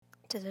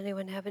Does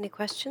anyone have any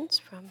questions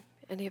from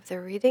any of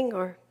their reading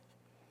or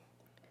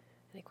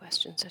any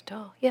questions at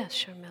all? Yes,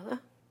 Sharmila.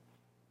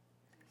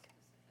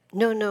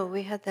 No,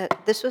 we had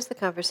that. This was the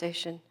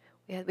conversation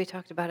we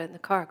talked about it in the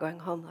car going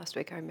home last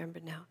week. I remember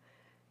now.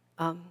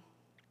 The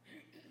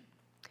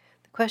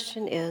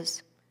question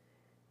is,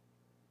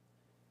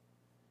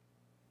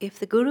 if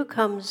the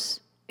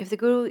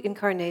guru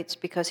incarnates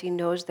because he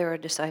knows there are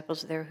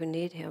disciples there who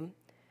need him,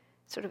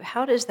 sort of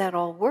how does that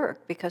all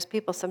work? Because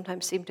people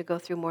sometimes seem to go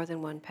through more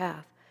than one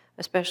path,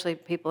 especially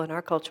people in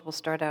our culture will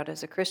start out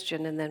as a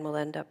Christian and then will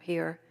end up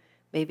here,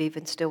 maybe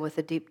even still with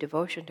a deep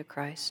devotion to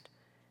Christ,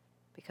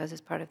 because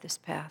it's part of this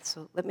path.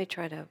 So let me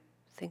try to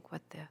think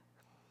what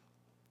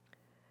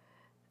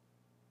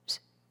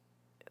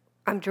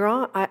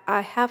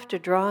I have to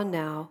draw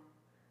now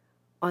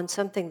on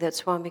something that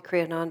Swami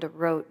Kriyananda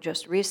wrote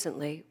just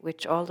recently,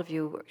 which all of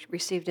you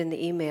received in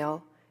the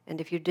email, and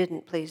if you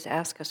didn't, please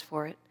ask us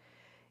for it.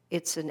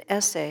 It's an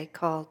essay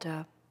called,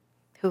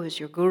 Who is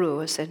Your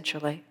Guru,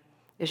 essentially.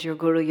 Is your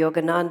Guru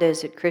Yogananda?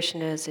 Is it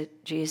Krishna? Is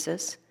it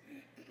Jesus?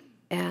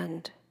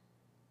 And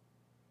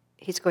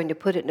he's going to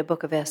put it in a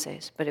book of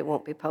essays, but it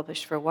won't be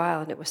published for a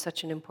while, and it was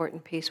such an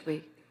important piece,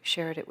 we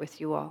shared it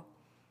with you all.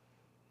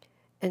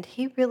 And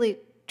he really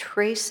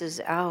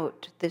traces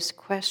out this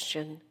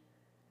question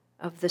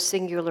of the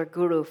singular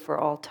guru for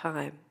all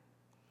time.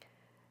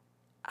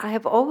 I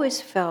have always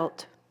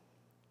felt,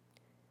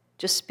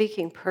 just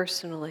speaking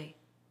personally,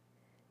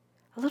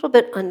 a little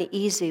bit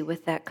uneasy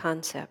with that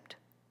concept.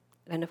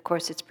 And of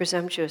course, it's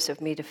presumptuous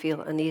of me to feel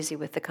uneasy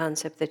with the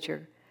concept that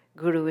your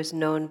guru is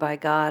known by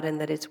God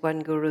and that it's one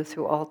guru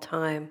through all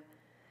time.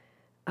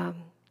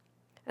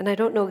 And I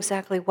don't know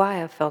exactly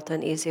why I felt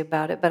uneasy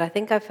about it, but I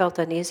think I felt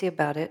uneasy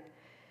about it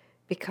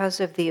because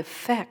of the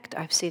effect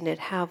I've seen it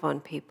have on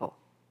people.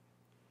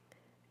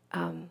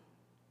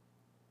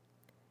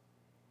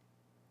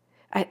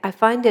 I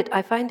find it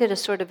a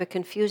sort of a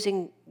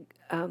confusing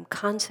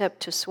concept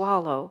to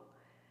swallow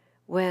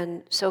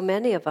when so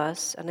many of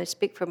us, and I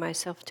speak for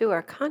myself too,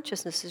 our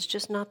consciousness is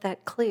just not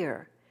that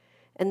clear,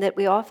 and that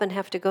we often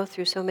have to go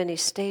through so many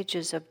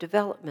stages of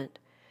development.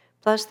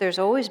 Plus, there's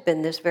always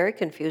been this very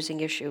confusing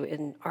issue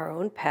in our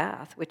own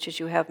path, which is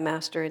you have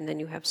Master and then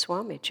you have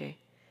Swamiji.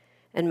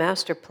 And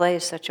Master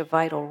plays such a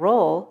vital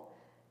role.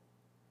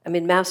 I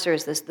mean, Master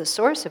is the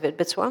source of it,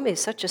 but Swami is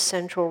such a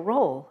central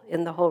role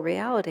in the whole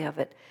reality of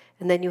it.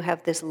 And then you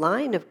have this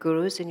line of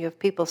gurus, and you have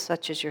people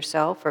such as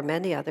yourself or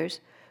many others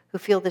who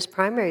feel this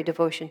primary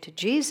devotion to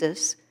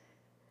Jesus,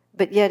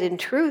 but yet in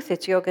truth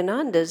it's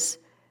Yogananda's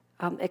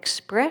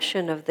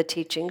expression of the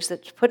teachings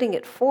that's putting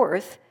it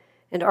forth.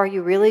 And are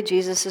you really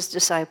Jesus'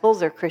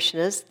 disciples or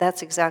Krishna's?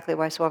 That's exactly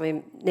why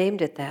Swami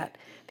named it that.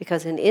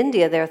 Because in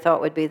India their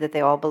thought would be that they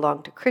all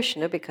belong to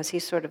Krishna because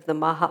he's sort of the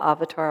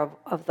Maha-avatar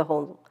of the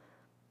whole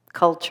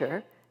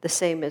culture, the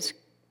same as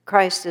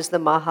Christ is the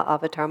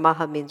Maha-avatar.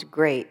 Maha means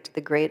great,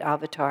 the great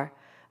avatar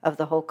of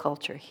the whole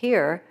culture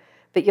here.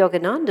 But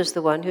Yogananda's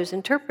the one who's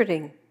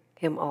interpreting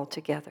him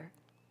altogether.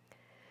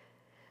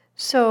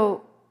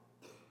 So,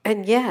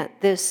 and yet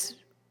this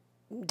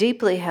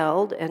deeply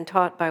held and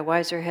taught by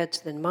wiser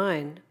heads than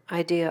mine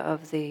idea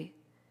of the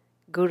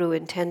guru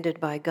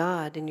intended by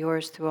God and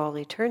yours through all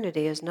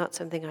eternity is not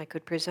something I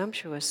could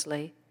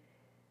presumptuously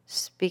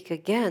speak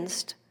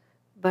against,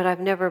 but I've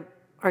never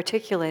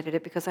articulated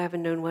it because I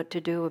haven't known what to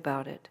do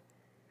about it.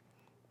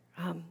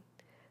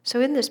 So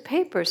in this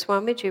paper,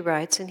 Swamiji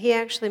writes, and he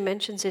actually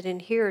mentions it in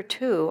here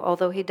too,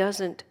 although he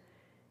doesn't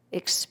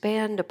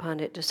expand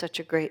upon it to such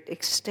a great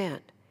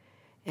extent.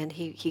 And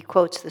he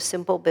quotes the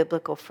simple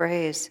biblical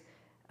phrase,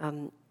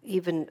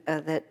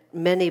 that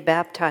many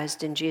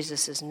baptized in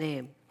Jesus'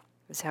 name,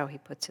 is how he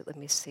puts it. Let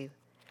me see.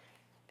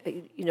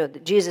 You know,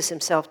 Jesus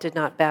himself did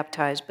not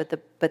baptize, but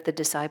the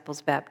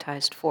disciples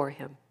baptized for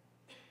him.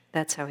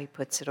 That's how he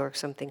puts it, or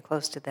something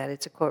close to that.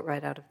 It's a quote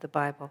right out of the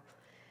Bible.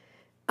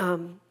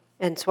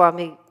 And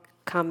Swami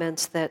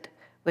comments that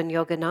when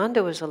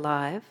Yogananda was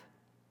alive,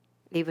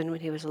 even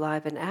when he was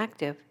alive and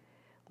active,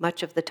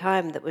 much of the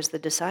time that was the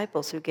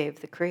disciples who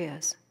gave the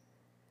kriyas.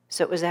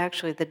 So it was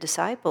actually the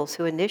disciples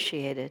who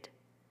initiated,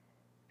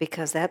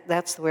 because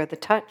that's where the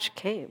touch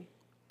came.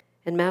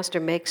 And Master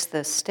makes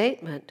the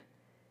statement,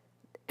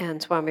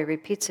 and Swami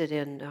repeats it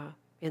in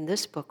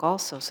this book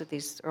also, so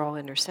these are all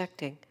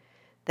intersecting,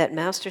 that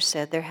Master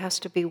said there has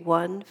to be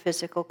one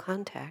physical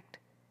contact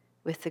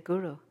with the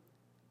Guru.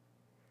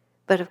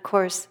 But of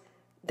course,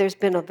 there's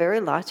been a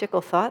very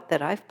logical thought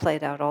that I've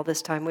played out all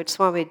this time, which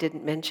Swami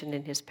didn't mention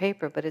in his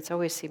paper, but it's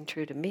always seemed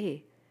true to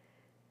me,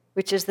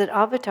 which is that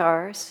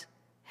avatars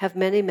have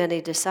many, many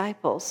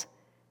disciples,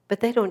 but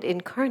they don't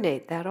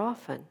incarnate that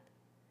often.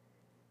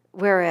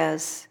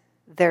 Whereas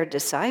their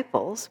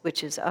disciples,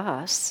 which is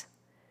us,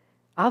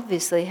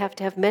 obviously have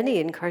to have many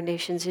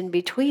incarnations in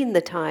between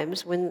the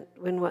times when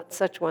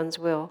such ones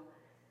will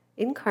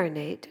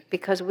incarnate,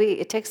 because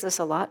it takes us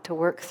a lot to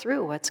work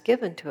through what's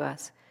given to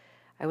us.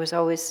 I've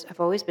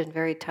always been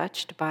very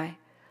touched by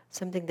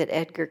something that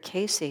Edgar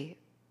Cayce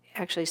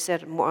actually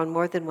said on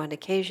more than one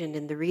occasion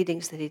in the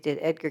readings that he did.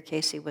 Edgar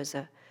Cayce was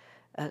a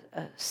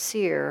a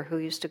seer who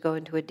used to go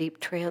into a deep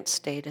trance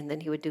state, and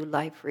then he would do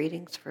life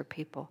readings for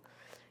people.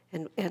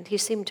 And he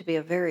seemed to be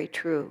a very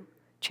true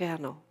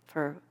channel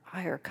for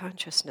higher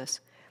consciousness.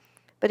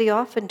 But he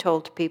often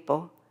told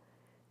people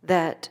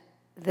that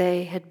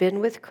they had been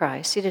with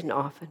Christ. He didn't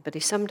often, but he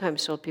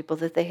sometimes told people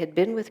that they had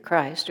been with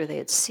Christ, or they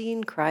had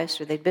seen Christ,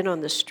 or they'd been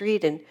on the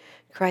street and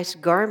Christ's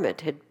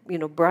garment had,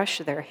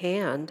 brushed their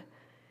hand.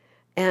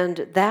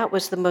 And that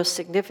was the most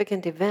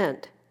significant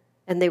event.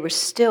 And they were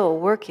still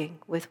working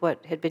with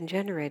what had been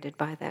generated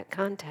by that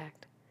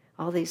contact.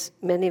 All these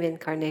many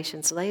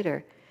incarnations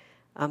later.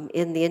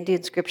 In the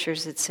Indian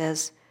scriptures it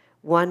says,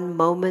 one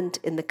moment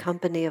in the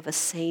company of a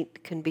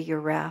saint can be your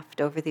raft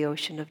over the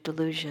ocean of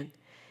delusion.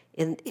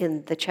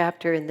 In the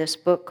chapter in this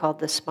book called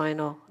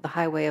The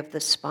Highway of the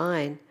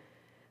Spine,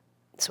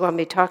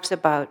 Swami talks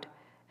about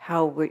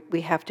how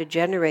we have to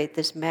generate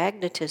this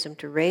magnetism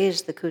to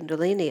raise the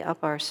kundalini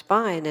up our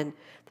spine, and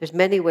there's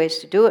many ways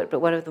to do it,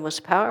 but one of the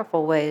most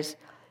powerful ways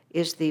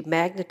is the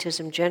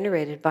magnetism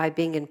generated by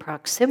being in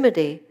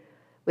proximity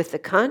with the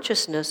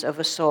consciousness of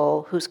a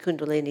soul whose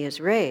kundalini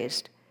is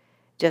raised.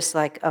 Just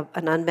like an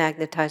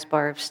unmagnetized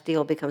bar of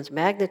steel becomes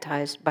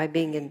magnetized by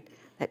being in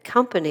that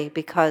company,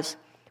 because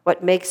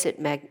what makes it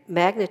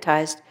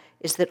magnetized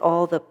is that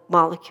all the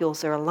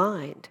molecules are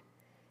aligned.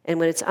 And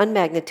when it's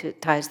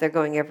unmagnetized, they're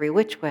going every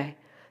which way.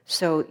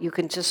 So you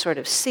can just sort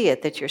of see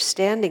it, that you're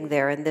standing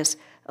there and this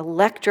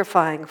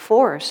electrifying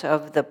force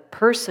of the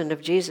person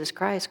of Jesus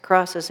Christ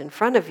crosses in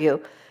front of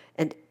you,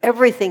 and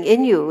everything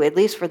in you, at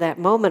least for that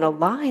moment,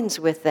 aligns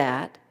with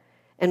that.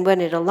 And when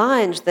it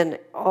aligns, then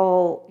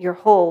your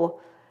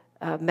whole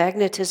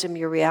magnetism,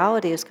 your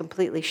reality is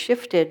completely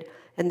shifted,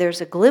 and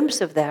there's a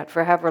glimpse of that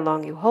for however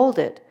long you hold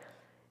it.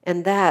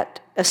 And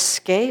that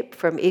escape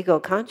from ego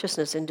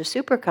consciousness into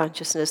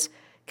superconsciousness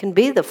can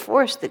be the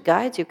force that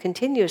guides you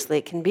continuously.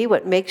 It can be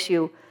what makes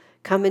you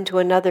come into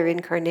another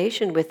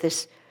incarnation with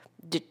this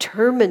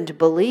determined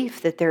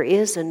belief that there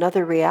is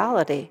another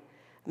reality.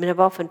 I mean, I've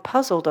often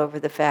puzzled over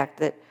the fact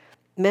that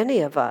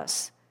many of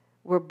us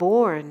were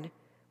born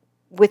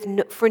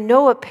for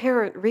no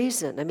apparent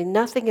reason. I mean,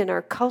 nothing in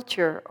our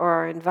culture or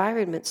our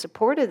environment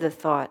supported the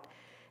thought,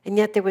 and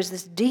yet there was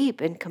this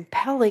deep and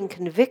compelling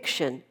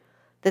conviction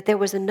that there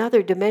was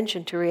another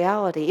dimension to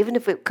reality. Even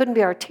if it couldn't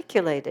be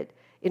articulated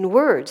in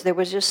words, there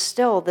was just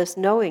still this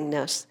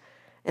knowingness,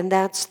 and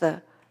that's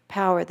the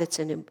power that's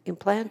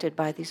implanted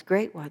by these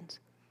great ones.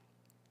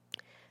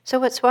 So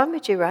what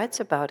Swamiji writes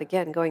about,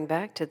 again, going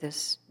back to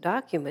this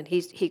document,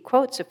 he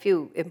quotes a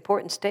few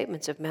important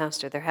statements of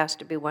Master. There has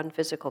to be one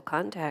physical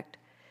contact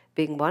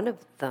being one of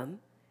them.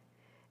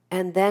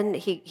 And then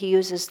he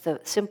uses the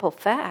simple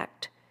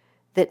fact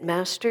that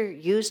Master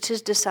used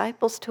his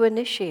disciples to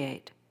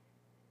initiate.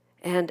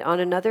 And on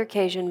another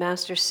occasion,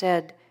 Master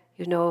said,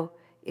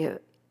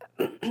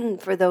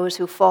 for those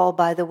who fall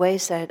by the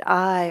wayside,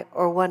 I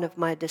or one of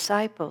my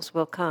disciples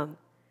will come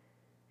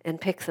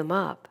and pick them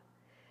up.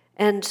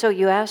 And so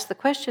you ask the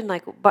question,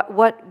 but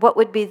what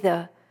would be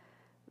the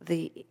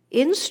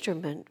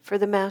instrument for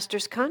the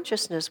Master's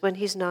consciousness when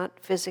he's not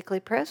physically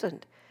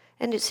present?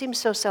 And it seems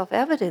so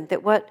self-evident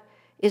that what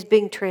is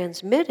being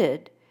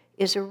transmitted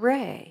is a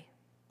ray.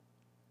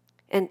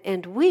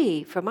 And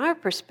we, from our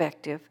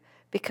perspective,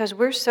 because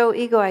we're so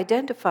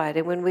ego-identified,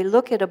 and when we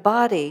look at a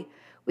body,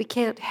 we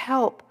can't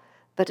help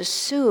but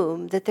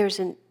assume that there's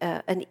an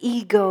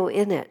ego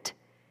in it,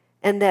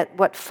 and that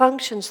what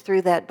functions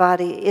through that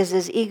body is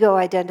as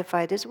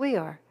ego-identified as we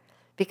are,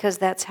 because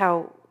that's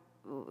how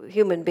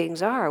human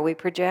beings are. We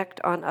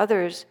project on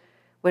others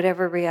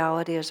whatever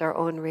reality is our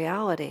own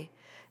reality.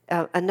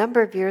 A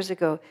number of years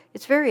ago,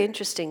 it's very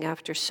interesting,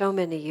 after so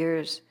many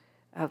years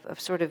of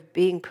sort of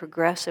being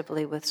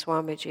progressively with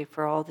Swamiji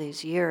for all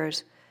these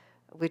years,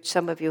 which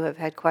some of you have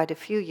had quite a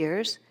few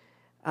years,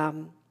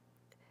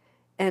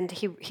 and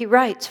he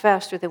writes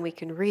faster than we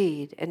can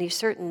read, and he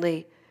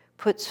certainly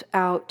puts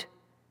out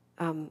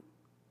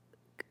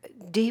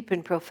deep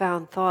and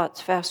profound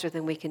thoughts faster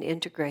than we can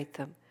integrate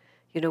them.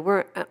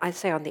 We're, I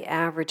say on the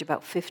average,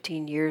 about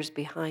 15 years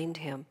behind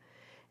him.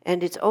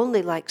 And it's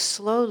only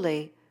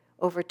slowly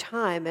over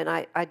time, and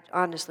I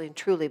honestly and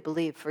truly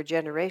believe for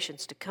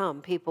generations to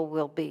come, people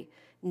will be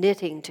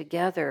knitting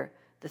together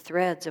the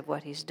threads of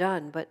what he's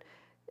done. But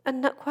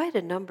quite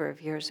a number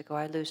of years ago,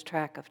 I lose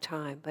track of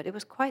time, but it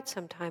was quite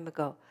some time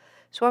ago,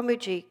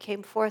 Swamiji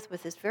came forth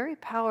with this very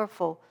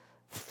powerful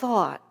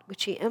thought,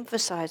 which he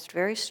emphasized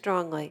very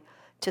strongly,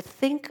 to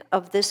think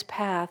of this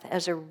path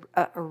as a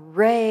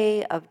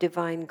ray of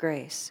divine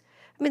grace.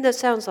 I mean, that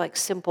sounds like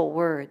simple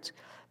words,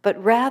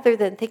 but rather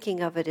than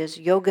thinking of it as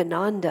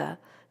Yogananda,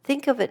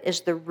 think of it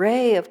as the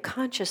ray of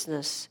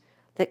consciousness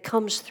that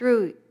comes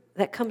through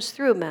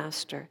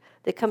Master,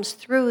 that comes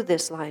through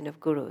this line of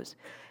gurus.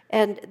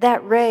 And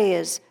that ray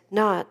is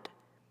not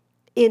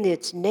in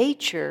its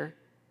nature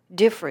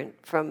different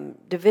from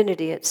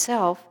divinity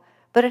itself,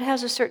 but it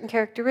has a certain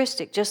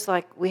characteristic. Just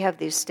like we have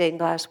these stained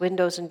glass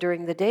windows, and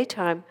during the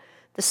daytime,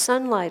 the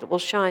sunlight will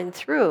shine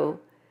through,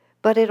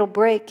 but it'll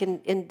break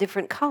in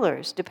different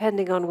colors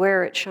depending on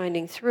where it's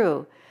shining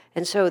through.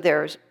 And so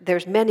there's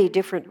many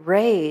different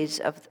rays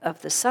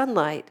of the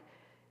sunlight,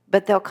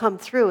 but they'll come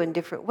through in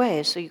different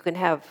ways. So you can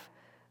have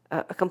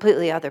a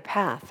completely other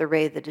path, the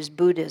ray that is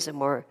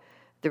Buddhism, or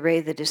the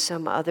ray that is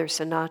some other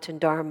Sanatana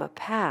Dharma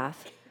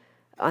path,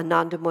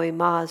 Anandamoyi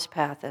Ma's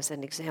path as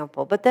an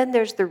example. But then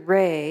there's the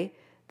ray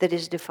that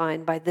is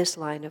defined by this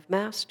line of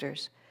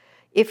masters.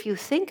 If you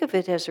think of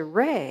it as a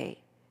ray,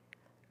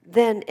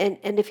 then,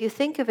 and if you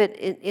think of it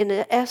in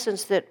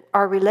essence that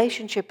our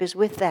relationship is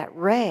with that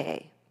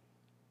ray,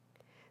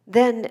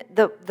 then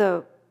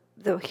the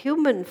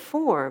human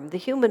form, the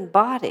human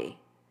body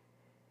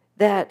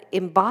that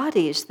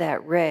embodies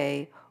that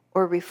ray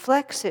or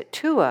reflects it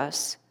to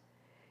us,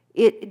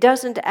 it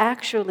doesn't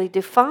actually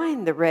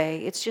define the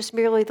ray, it's just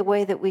merely the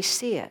way that we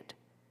see it.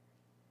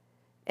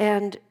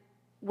 And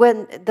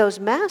when those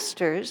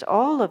masters,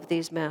 all of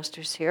these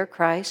masters here,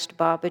 Christ,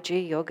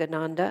 Babaji,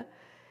 Yogananda,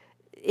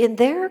 in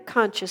their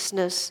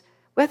consciousness,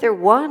 whether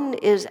one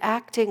is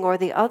acting or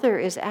the other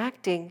is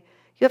acting,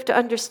 you have to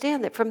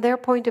understand that from their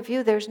point of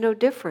view, there's no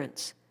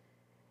difference.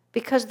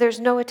 Because there's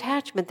no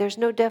attachment, there's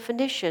no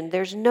definition,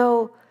 there's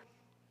no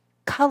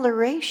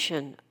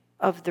coloration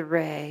of the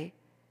ray,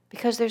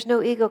 because there's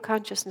no ego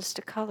consciousness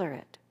to color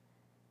it.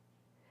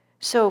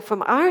 So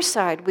from our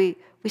side, we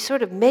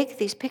sort of make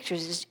these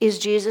pictures. Is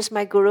Jesus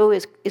my guru?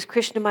 Is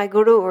Krishna my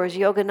guru? Or is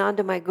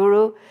Yogananda my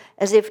guru?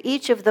 As if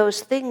each of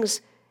those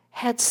things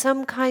had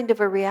some kind of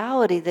a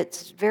reality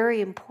that's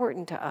very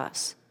important to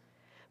us.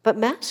 But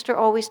Master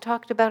always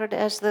talked about it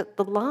as the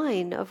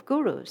line of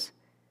gurus,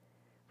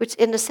 which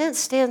in a sense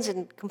stands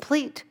in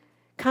complete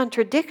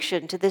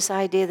contradiction to this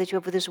idea that you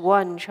have this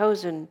one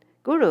chosen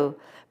guru.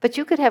 But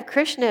you could have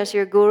Krishna as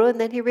your guru and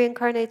then he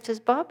reincarnates as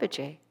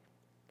Babaji.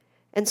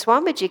 And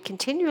Swamiji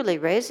continually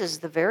raises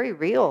the very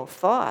real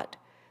thought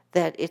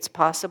that it's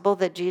possible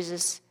that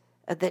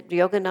that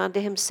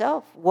Yogananda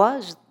himself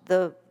was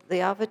the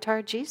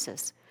avatar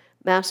Jesus.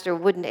 Master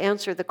wouldn't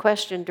answer the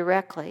question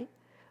directly,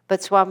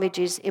 but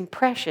Swamiji's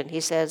impression, he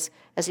says,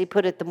 as he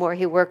put it, the more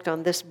he worked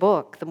on this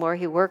book, the more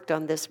he worked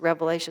on this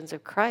Revelations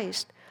of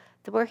Christ,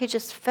 the more he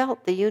just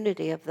felt the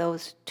unity of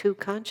those two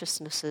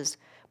consciousnesses,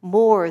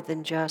 more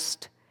than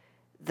just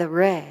the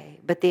ray,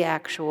 but the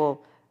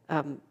actual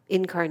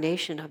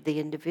incarnation of the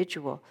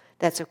individual.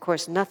 That's, of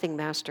course, nothing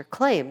Master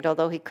claimed,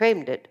 although he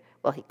claimed it.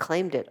 Well, he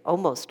claimed it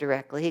almost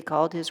directly. He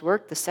called his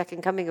work the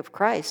second coming of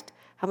Christ.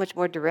 How much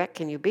more direct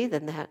can you be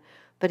than that?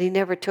 But he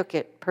never took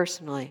it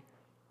personally.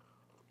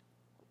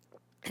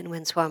 And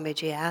when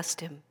Swamiji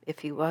asked him if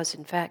he was,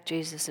 in fact,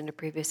 Jesus in a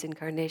previous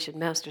incarnation,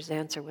 Master's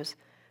answer was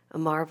a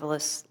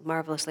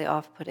marvelously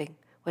off-putting.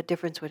 What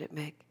difference would it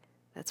make?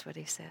 That's what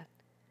he said.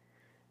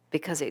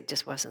 Because it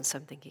just wasn't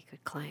something he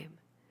could claim.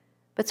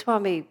 But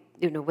Swami,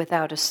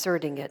 without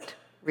asserting it,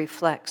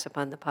 reflects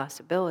upon the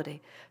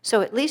possibility.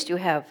 So at least you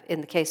have,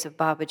 in the case of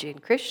Babaji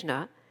and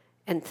Krishna,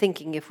 and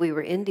thinking if we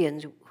were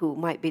Indians who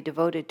might be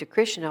devoted to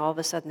Krishna, all of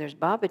a sudden there's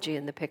Babaji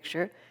in the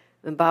picture,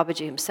 and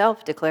Babaji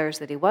himself declares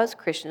that he was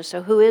Krishna.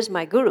 So who is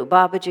my guru,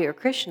 Babaji or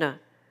Krishna?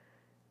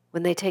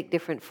 When they take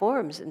different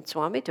forms. And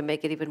Swami, to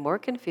make it even more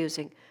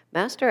confusing,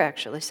 Master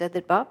actually said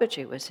that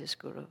Babaji was his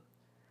guru.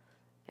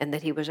 And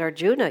that he was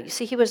Arjuna. You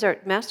see,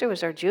 Master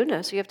was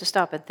Arjuna, so you have to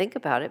stop and think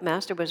about it.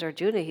 Master was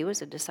Arjuna, he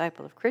was a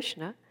disciple of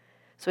Krishna.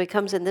 So he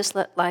comes in this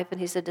life and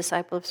he's a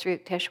disciple of Sri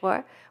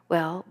Yukteswar.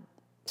 Well,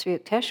 Sri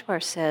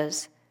Yukteswar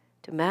says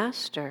to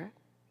Master,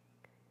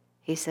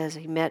 he says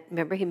he met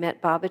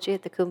Babaji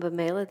at the Kumbh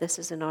Mela. This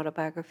is an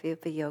autobiography of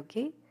a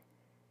yogi.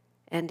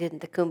 And in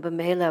the Kumbh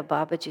Mela,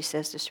 Babaji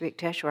says to Sri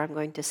Yukteswar, I'm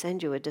going to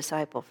send you a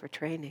disciple for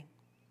training.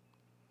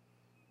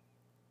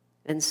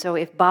 And so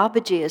if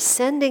Babaji is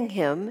sending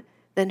him,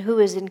 then who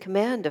is in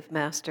command of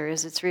Master?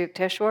 Is it Sri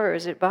Yukteswar or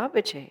is it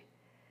Babaji?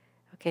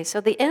 Okay, so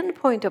the end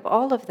point of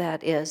all of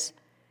that is,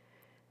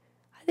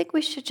 I think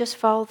we should just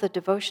follow the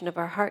devotion of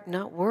our heart and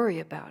not worry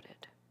about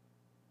it.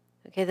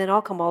 Okay, then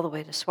I'll come all the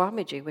way to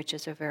Swamiji, which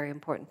is a very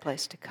important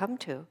place to come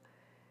to.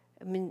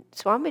 I mean,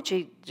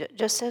 Swamiji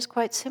just says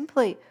quite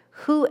simply,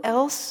 who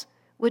else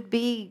would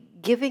be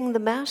giving the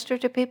Master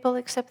to people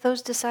except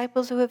those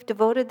disciples who have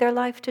devoted their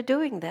life to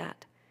doing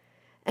that?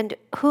 And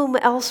whom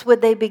else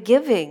would they be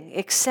giving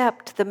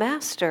except the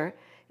Master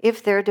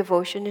if their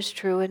devotion is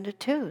true and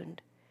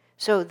attuned?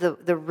 So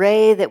the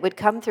ray that would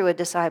come through a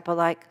disciple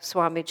like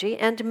Swamiji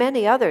and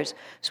many others,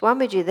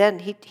 Swamiji then,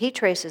 he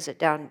traces it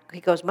down. He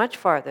goes much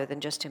farther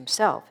than just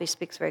himself. He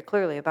speaks very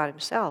clearly about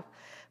himself.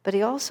 But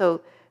he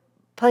also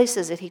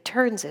places it, he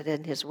turns it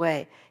in his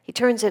way. He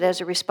turns it as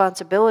a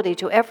responsibility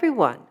to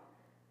everyone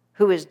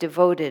who is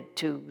devoted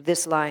to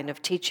this line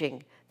of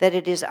teaching, that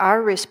it is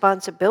our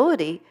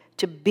responsibility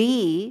to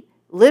be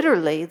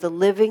literally the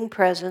living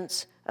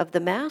presence of the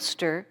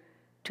Master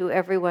to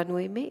everyone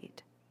we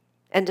meet.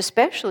 And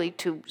especially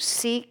to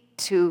seek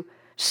to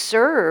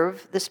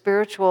serve the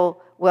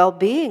spiritual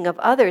well-being of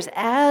others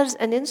as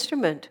an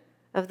instrument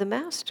of the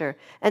Master.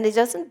 And he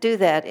doesn't do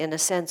that in a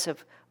sense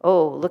of,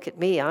 oh, look at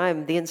me,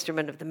 I'm the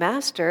instrument of the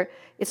Master.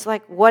 It's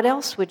like, what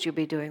else would you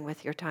be doing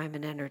with your time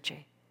and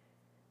energy?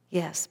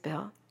 Yes,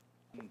 Bill?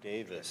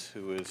 Davis,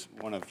 who was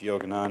one of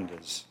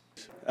Yogananda's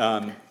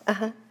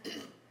Uh-huh.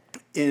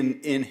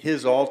 In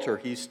his altar,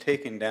 he's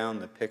taken down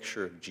the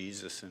picture of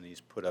Jesus and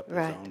he's put up his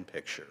Right. own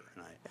picture.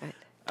 And Right.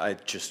 I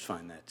just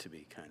find that to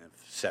be kind of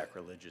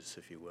sacrilegious,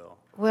 if you will.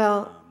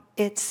 Well,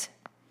 it's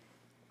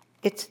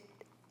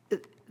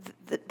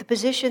the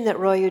position that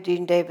Roy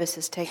Eugene Davis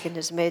has taken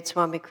has made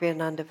Swami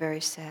Kriyananda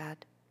very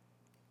sad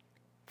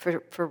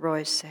for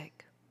Roy's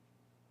sake.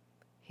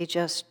 He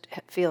just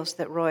feels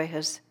that Roy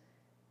has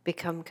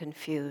become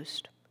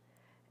confused.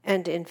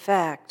 And in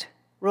fact,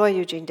 Roy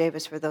Eugene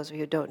Davis, for those of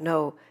you who don't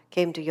know,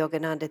 came to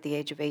Yogananda at the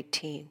age of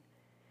 18.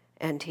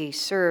 And he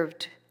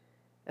served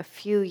a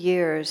few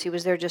years. He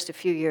was there just a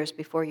few years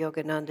before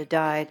Yogananda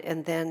died.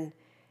 And then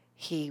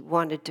he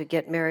wanted to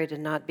get married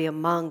and not be a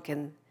monk.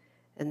 And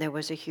there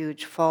was a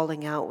huge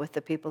falling out with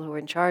the people who were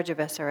in charge of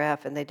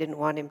SRF. And they didn't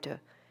want him to, if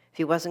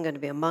he wasn't going to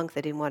be a monk,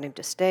 they didn't want him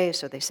to stay.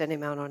 So they sent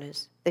him out on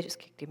his, they just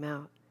kicked him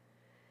out.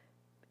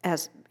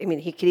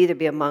 He could either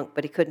be a monk,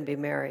 but he couldn't be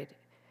married.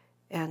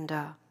 And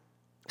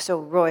so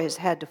Roy has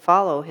had to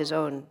follow his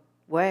own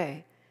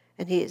way,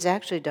 and he has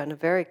actually done a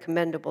very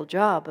commendable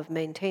job of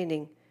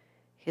maintaining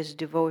his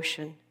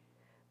devotion.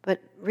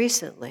 But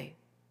recently,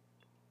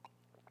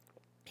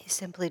 he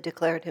simply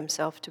declared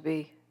himself to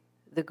be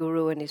the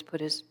guru, and he's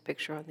put his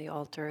picture on the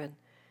altar. And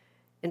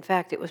in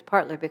fact, it was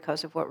partly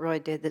because of what Roy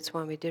did that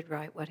Swami did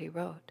write what he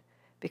wrote,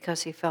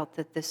 because he felt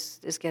that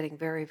this is getting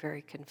very,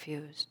 very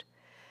confused.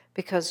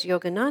 Because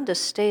Yogananda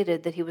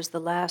stated that he was the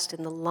last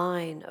in the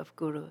line of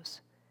gurus,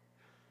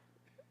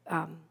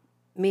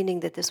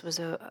 meaning that this was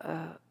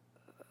a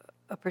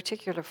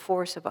particular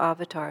force of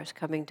avatars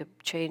coming to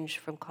change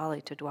from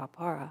Kali to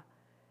Dwapara.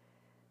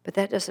 But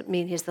that doesn't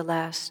mean he's the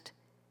last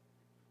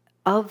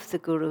of the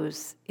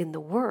gurus in the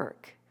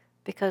work,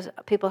 because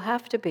people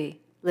have to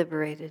be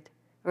liberated,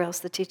 or else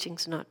the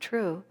teaching's not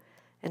true.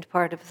 And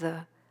part of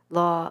the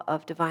law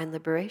of divine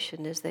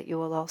liberation is that you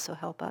will also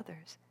help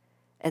others,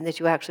 and that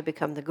you actually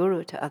become the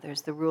guru to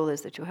others. The rule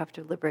is that you have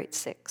to liberate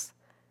 6,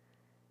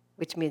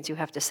 which means you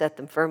have to set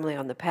them firmly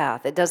on the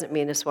path. It doesn't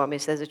mean, as Swami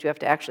says, that you have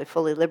to actually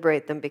fully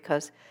liberate them,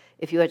 because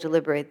if you had to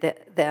liberate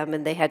them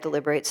and they had to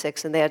liberate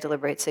 6 and they had to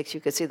liberate 6, you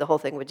could see the whole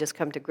thing would just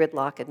come to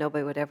gridlock and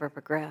nobody would ever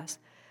progress.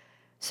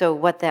 So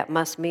what that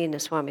must mean,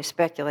 as Swami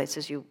speculates,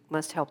 is you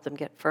must help them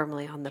get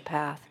firmly on the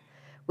path.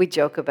 We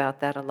joke about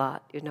that a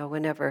lot.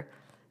 Whenever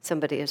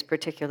somebody is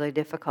particularly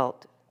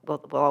difficult,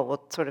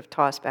 we'll sort of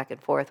toss back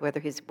and forth whether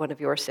he's one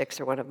of your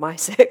 6 or one of my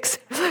 6,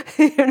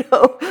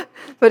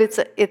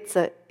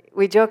 But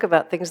we joke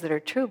about things that are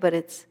true, but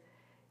it's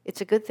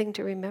a good thing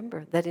to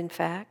remember that in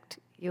fact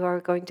you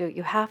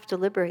have to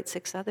liberate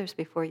 6 others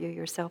before you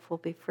yourself will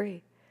be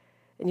free,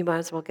 and you might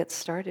as well get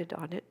started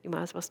on it. You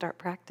might as well start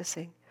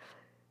practicing,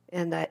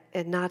 and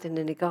not in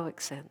an egoic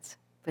sense,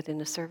 but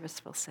in a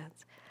serviceful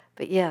sense.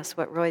 But yes,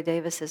 what Roy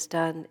Davis has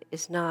done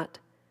is not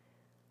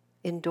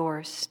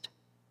endorsed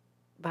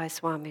by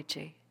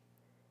Swamiji,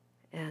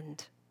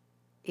 and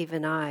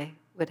even I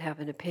would have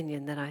an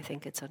opinion that I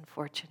think it's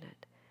unfortunate.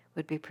 It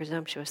would be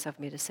presumptuous of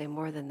me to say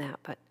more than that,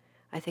 but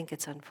I think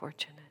it's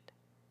unfortunate.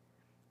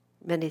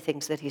 Many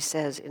things that he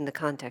says in the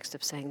context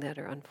of saying that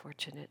are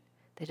unfortunate.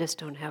 They just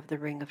don't have the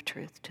ring of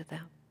truth to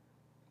them.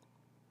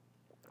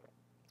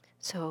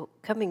 So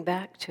coming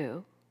back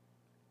to,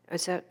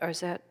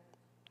 it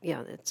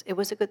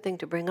was a good thing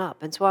to bring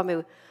up. And Swami,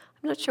 I'm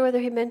not sure whether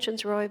he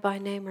mentions Roy by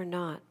name or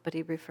not, but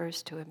he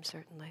refers to him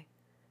certainly.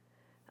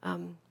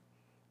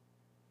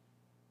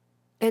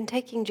 And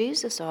taking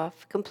Jesus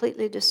off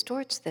completely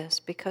distorts this,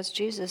 because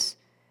Jesus,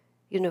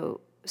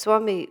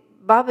 Swami,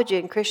 Babaji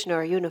and Krishna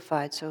are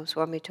unified, so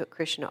Swami took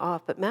Krishna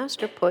off, but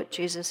Master put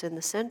Jesus in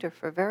the center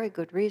for a very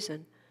good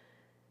reason,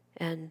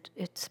 and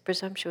it's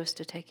presumptuous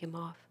to take him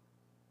off.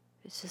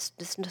 It's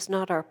just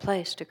not our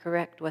place to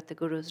correct what the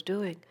Guru's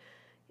doing.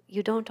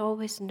 You don't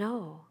always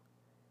know.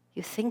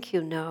 You think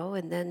you know,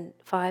 and then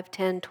 5,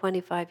 10,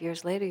 25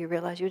 years later you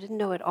realize you didn't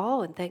know at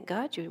all, and thank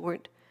God you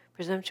weren't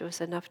presumptuous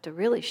enough to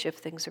really shift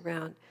things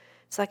around.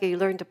 It's like you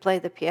learn to play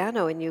the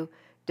piano and you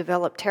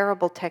develop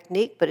terrible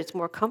technique, but it's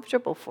more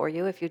comfortable for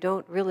you. If you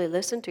don't really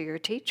listen to your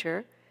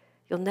teacher,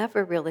 you'll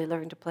never really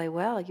learn to play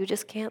well. You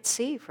just can't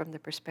see from the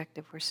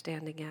perspective we're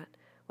standing at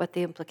what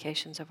the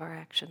implications of our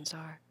actions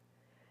are.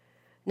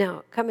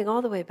 Now, coming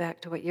all the way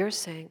back to what you're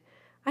saying,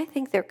 I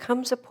think there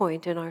comes a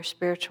point in our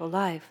spiritual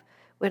life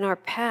when our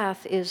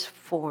path is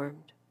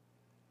formed.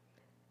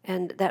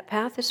 And that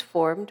path is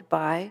formed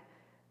by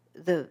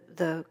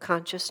the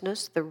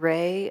consciousness, the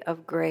ray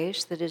of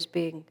grace that is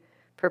being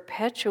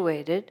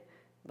perpetuated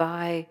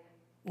by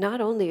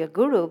not only a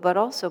guru, but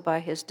also by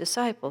his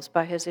disciples,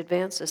 by his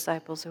advanced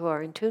disciples who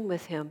are in tune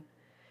with him.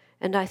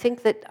 And I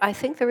think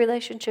the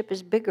relationship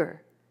is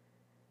bigger.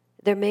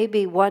 There may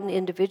be one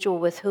individual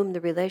with whom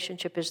the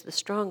relationship is the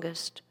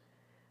strongest,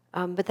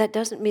 but that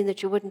doesn't mean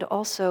that you wouldn't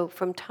also,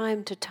 from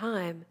time to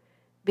time,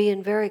 be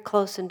in very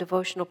close and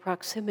devotional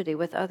proximity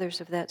with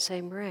others of that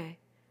same ray.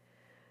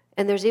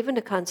 And there's even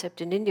a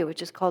concept in India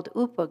which is called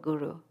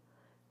Upaguru,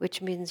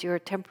 which means you're a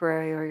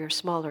temporary or you're a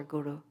smaller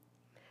guru.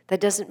 That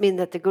doesn't mean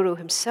that the guru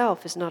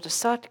himself is not a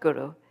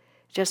Satguru.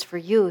 Just for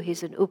you,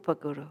 he's an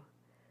Upaguru.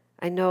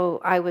 I know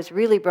I was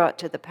really brought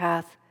to the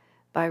path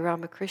by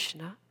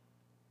Ramakrishna,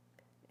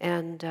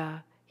 and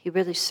he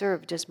really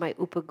served as my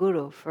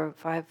upaguru for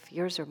 5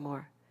 years or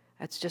more.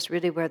 That's just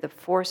really where the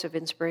force of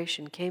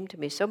inspiration came to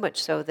me, so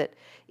much so that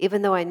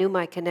even though I knew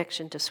my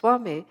connection to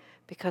Swami,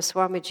 because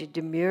Swamiji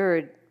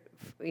demurred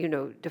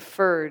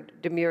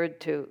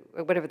to,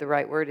 or whatever the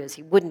right word is,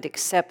 he wouldn't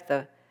accept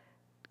the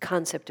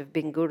concept of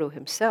being guru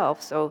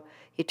himself, so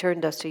he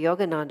turned us to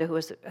Yogananda, who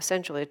was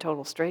essentially a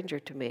total stranger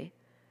to me.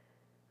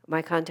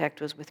 My contact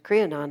was with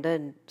Kriyananda,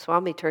 and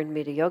Swami turned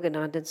me to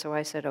Yogananda, and so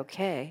I said,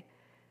 okay.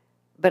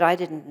 But I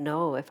didn't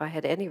know if I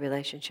had any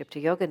relationship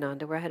to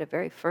Yogananda, where I had a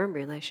very firm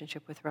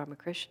relationship with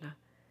Ramakrishna.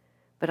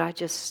 But I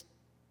just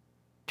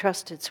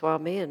trusted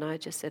Swami, and I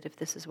just said, if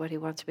this is what he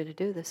wants me to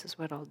do, this is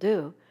what I'll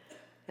do.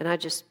 And I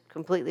just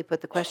completely put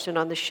the question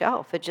on the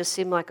shelf. It just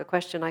seemed like a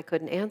question I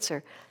couldn't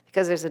answer,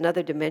 because there's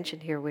another dimension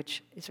here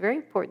which is very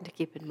important to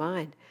keep in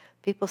mind.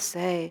 People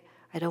say,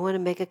 I don't want to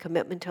make a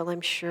commitment till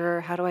I'm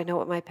sure. How do I know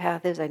what my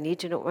path is? I need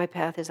to know what my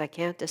path is. I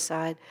can't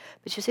decide.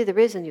 But you see, the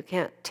reason you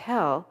can't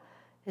tell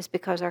is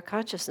because our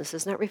consciousness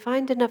is not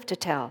refined enough to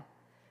tell.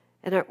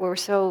 And we're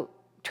so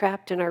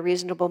trapped in our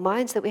reasonable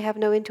minds that we have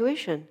no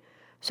intuition.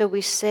 So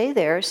we stay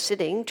there,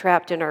 sitting,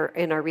 trapped in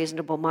our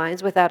reasonable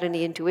minds without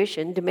any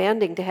intuition,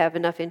 demanding to have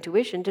enough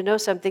intuition to know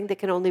something that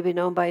can only be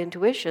known by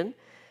intuition,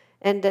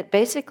 and that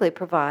basically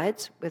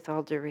provides, with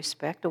all due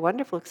respect, a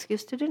wonderful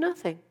excuse to do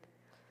nothing.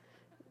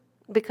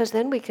 Because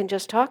then we can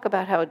just talk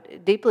about how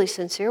deeply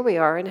sincere we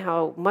are and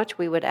how much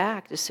we would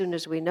act as soon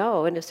as we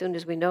know, and as soon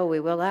as we know we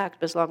will act,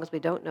 but as long as we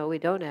don't know, we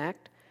don't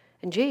act.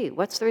 And gee,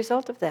 what's the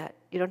result of that?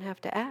 You don't have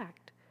to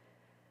act.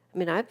 I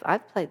mean,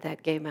 I've played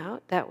that game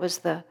out. That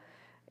was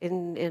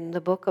in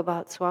the book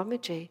about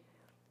Swamiji,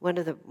 one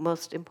of the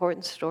most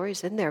important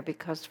stories in there,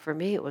 because for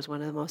me it was one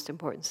of the most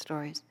important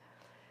stories,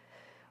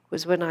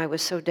 was when I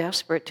was so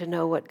desperate to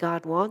know what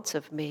God wants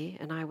of me,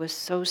 and I was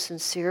so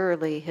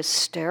sincerely,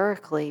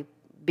 hysterically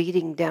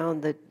beating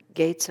down the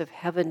gates of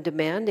heaven,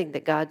 demanding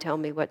that God tell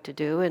me what to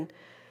do. And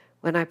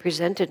when I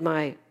presented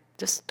my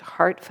just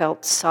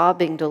heartfelt,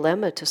 sobbing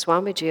dilemma to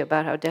Swamiji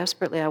about how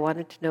desperately I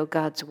wanted to know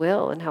God's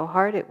will and how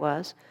hard it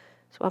was,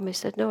 Swami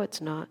said, no, it's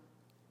not.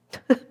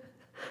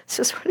 This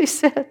is what he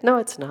said. No,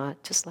 it's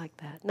not. Just like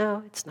that.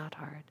 No, it's not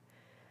hard.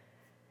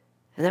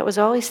 And that was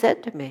all he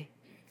said to me.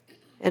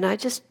 And I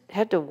just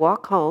had to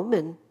walk home,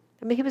 and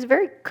I mean, he was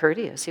very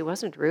courteous. He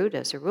wasn't rude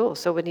as a rule.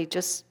 So when he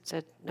just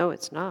said, no,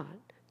 it's not,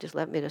 just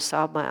let me to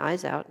sob my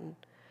eyes out, and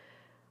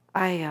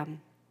I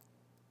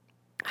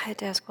had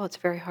to ask, well, it's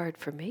very hard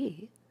for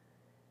me.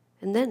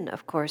 And then,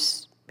 of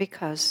course,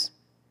 because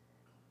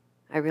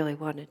I really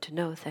wanted to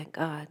know, thank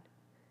God,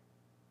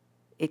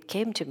 it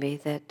came to me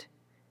that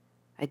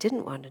I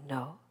didn't want to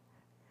know,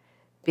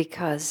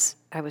 because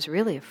I was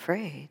really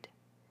afraid.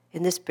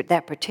 In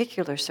that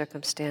particular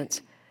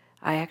circumstance,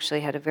 I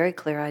actually had a very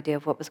clear idea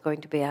of what was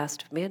going to be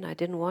asked of me, and I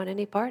didn't want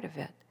any part of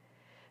it.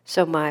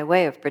 So my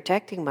way of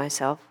protecting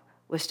myself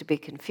was to be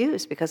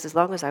confused, because as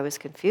long as I was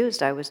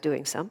confused, I was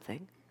doing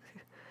something.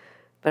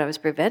 But I was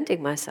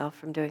preventing myself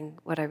from doing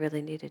what I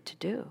really needed to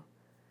do.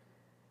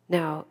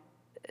 Now,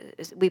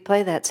 we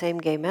play that same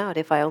game out.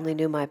 If I only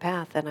knew my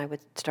path, then I would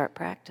start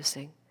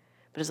practicing.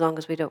 But as long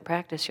as we don't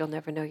practice, you'll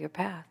never know your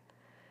path.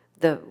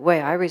 The way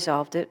I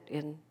resolved it,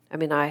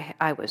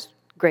 I was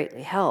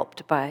greatly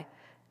helped by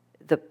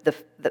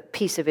the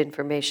piece of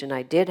information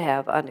I did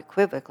have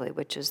unequivocally,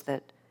 which is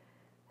that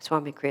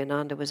Swami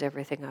Kriyananda was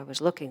everything I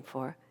was looking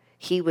for.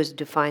 He was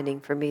defining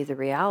for me the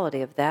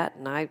reality of that,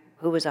 and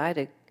who was I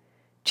to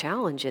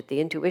challenge it? The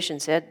intuition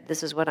said,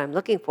 this is what I'm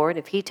looking for, and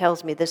if he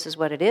tells me this is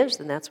what it is,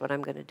 then that's what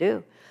I'm going to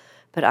do.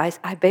 But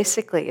I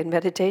basically, in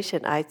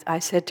meditation, I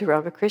said to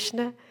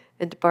Ramakrishna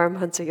and to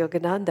Paramahansa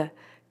Yogananda,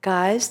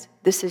 guys,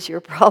 this is your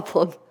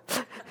problem.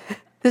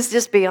 This is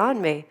just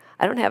beyond me.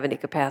 I don't have any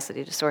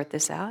capacity to sort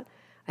this out.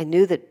 I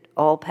knew that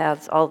all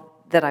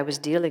that I was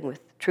dealing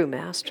with true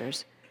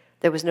masters.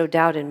 There was no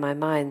doubt in my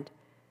mind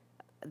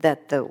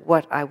that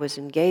what I was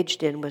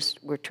engaged in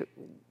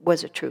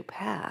was a true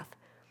path.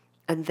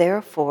 And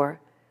therefore,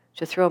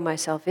 to throw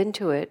myself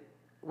into it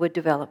would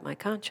develop my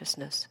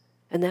consciousness.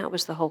 And that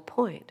was the whole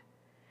point.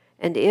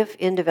 And if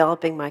in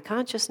developing my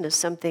consciousness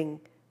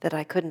something that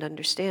I couldn't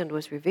understand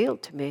was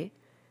revealed to me,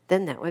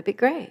 then that would be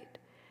great.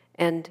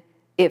 And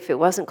if it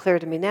wasn't clear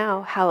to me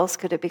now, how else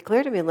could it be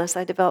clear to me unless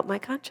I developed my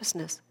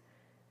consciousness?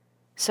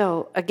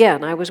 So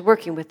again, I was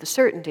working with the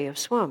certainty of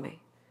Swami.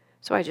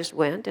 So I just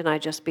went and I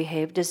just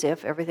behaved as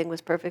if everything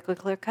was perfectly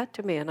clear-cut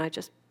to me, and I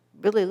just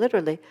really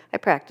literally, I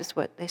practiced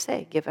what they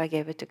say, I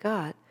gave it to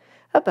God.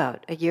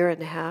 About a year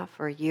and a half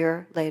or a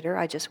year later,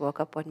 I just woke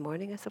up one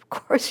morning and said, of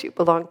course you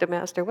belong to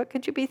Master. What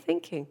could you be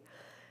thinking?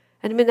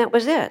 And that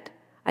was it.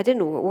 I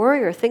didn't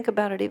worry or think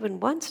about it even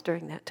once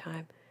during that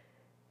time.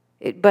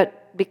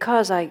 But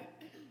because I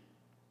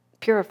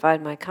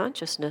purified my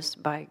consciousness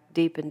by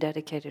deep and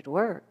dedicated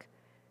work,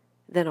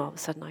 then all of a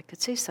sudden I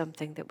could see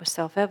something that was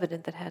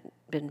self-evident that hadn't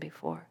been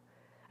before.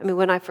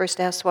 When I first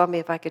asked Swami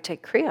if I could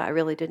take Kriya, I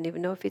really didn't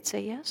even know if he'd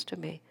say yes to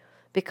me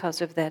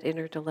because of that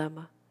inner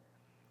dilemma.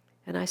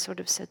 And I sort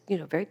of said,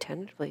 very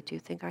tentatively, do you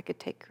think I could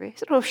take Kriya? He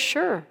said, oh,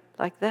 sure,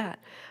 like that.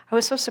 I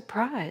was so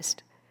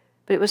surprised.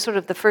 But it was sort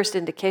of the first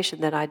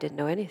indication that I didn't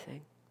know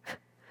anything.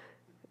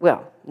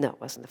 Well, no,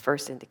 it wasn't the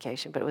first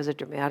indication, but it was a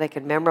dramatic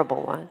and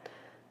memorable one.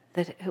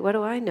 That, what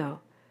do I know?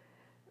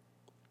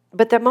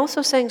 But I'm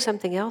also saying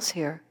something else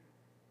here,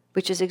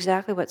 which is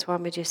exactly what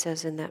Swamiji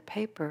says in that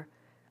paper.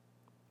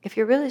 If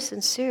you're really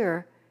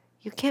sincere,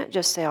 you can't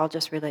just say, I'll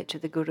just relate to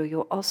the Guru.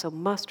 You also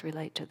must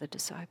relate to the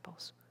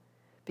disciples.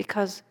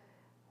 Because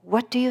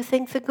what do you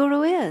think the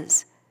Guru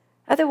is?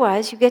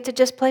 Otherwise, you get to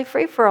just play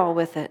free-for-all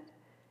with it.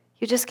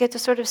 You just get to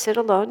sort of sit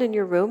alone in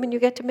your room and you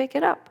get to make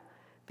it up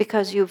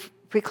because you've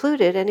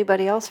precluded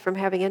anybody else from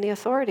having any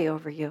authority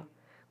over you,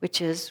 which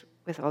is,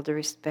 with all due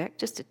respect,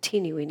 just a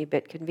teeny-weeny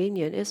bit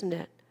convenient, isn't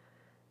it?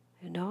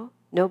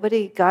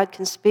 Nobody, God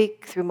can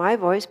speak through my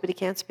voice, but he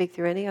can't speak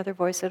through any other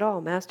voice at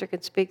all. Master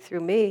can speak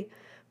through me,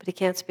 but he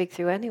can't speak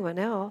through anyone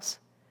else.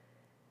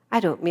 I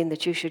don't mean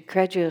that you should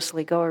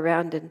credulously go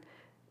around and,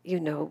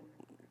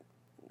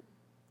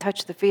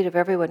 touch the feet of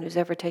everyone who's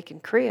ever taken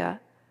Kriya,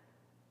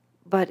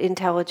 but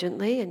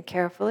intelligently and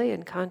carefully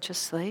and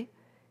consciously,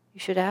 you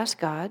should ask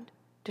God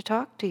to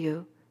talk to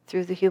you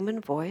through the human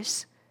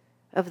voice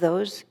of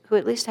those who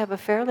at least have a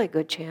fairly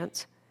good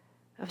chance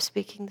of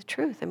speaking the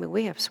truth. I mean,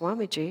 we have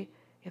Swamiji,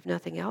 if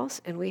nothing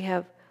else, and we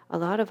have a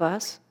lot of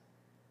us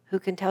who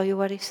can tell you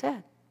what he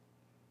said.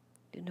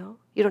 You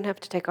don't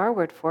have to take our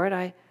word for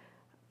it.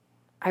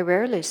 I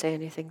rarely say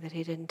anything that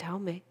he didn't tell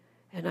me,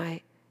 and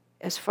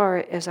as far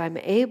as I'm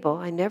able,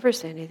 I never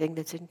say anything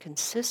that's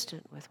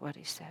inconsistent with what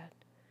he said.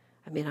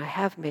 I mean, I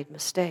have made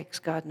mistakes.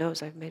 God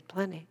knows I've made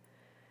plenty,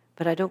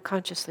 but I don't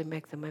consciously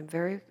make them. I'm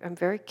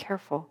very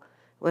careful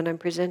when I'm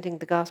presenting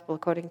the gospel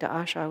according to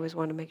Asha. I always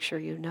want to make sure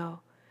you know.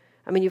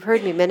 I mean, you've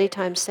heard me many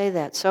times say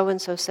that.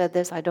 So-and-so said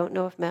this. I don't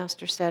know if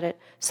Master said it.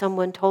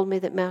 Someone told me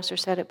that Master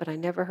said it, but I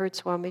never heard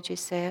Swamiji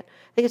say it.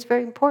 I think it's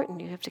very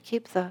important. You have to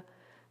keep the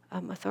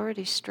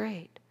authority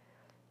straight.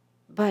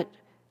 But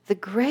the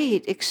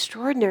great,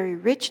 extraordinary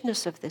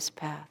richness of this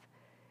path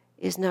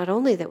is not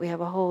only that we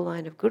have a whole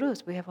line of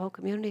gurus, we have a whole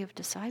community of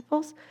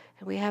disciples,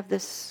 and we have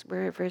this,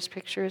 wherever his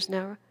picture is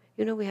now,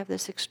 we have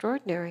this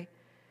extraordinary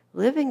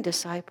living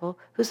disciple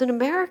who's an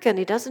American.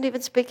 He doesn't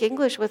even speak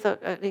English with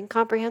an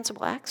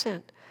incomprehensible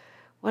accent.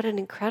 What an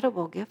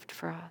incredible gift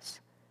for us.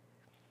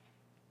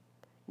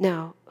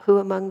 Now, who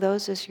among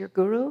those is your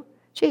guru?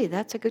 Gee,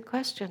 that's a good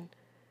question.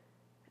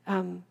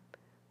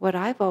 What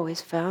I've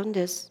always found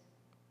is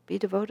be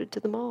devoted to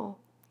them all.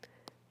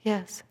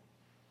 Yes.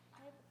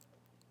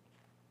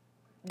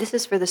 This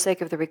is for the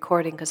sake of the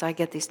recording, because I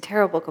get these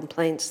terrible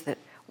complaints that,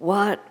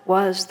 what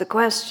was the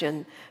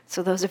question?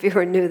 So those of you who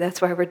are new,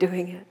 that's why we're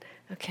doing it.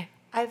 Okay.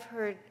 I've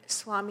heard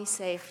Swami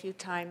say a few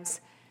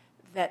times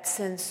that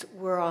since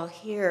we're all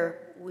here,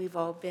 we've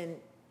all been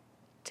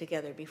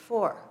together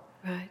before.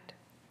 Right.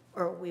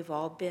 Or we've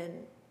all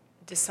been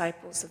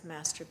disciples of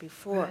Master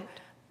before. Right.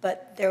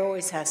 But there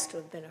always has to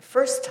have been a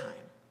first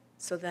time.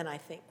 So then I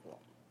think, well.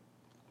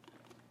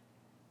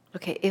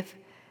 Okay,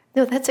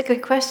 no, that's a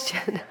good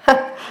question.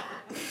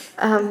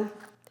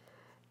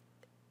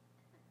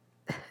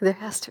 There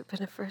has to have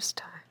been a first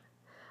time.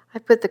 I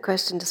put the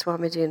question to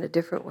Swamiji in a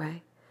different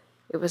way.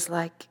 It was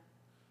like,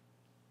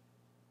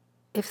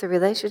 if the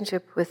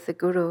relationship with the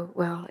Guru,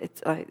 well,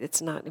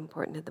 it's not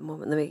important at the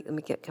moment. Let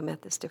me come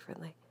at this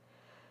differently.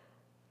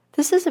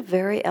 This is a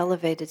very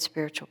elevated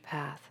spiritual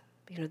path.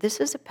 This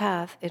is a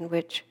path in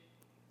which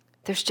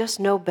there's just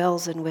no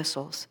bells and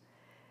whistles.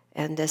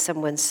 And as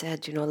someone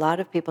said, a lot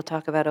of people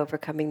talk about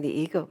overcoming the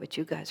ego, but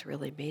you guys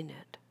really mean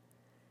it.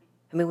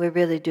 I mean, we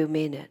really do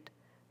mean it.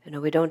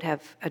 We don't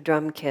have a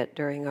drum kit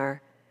during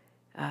our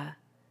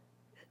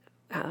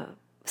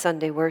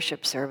Sunday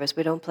worship service.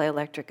 We don't play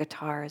electric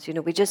guitars.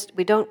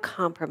 We don't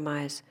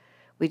compromise.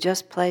 We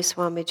just play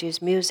Swamiji's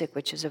music,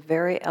 which is a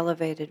very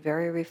elevated,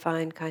 very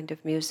refined kind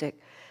of music.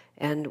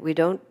 And we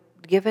don't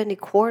give any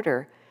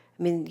quarter.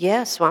 I mean,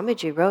 yes,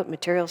 Swamiji wrote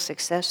Material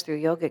Success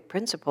Through Yogic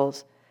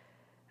Principles,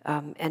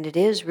 and it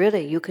is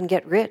really, you can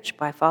get rich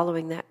by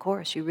following that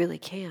course. You really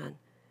can,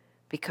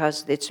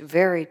 because it's a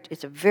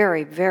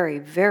very, very,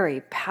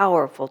 very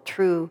powerful,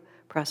 true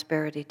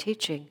prosperity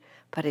teaching.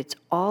 But it's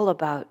all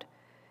about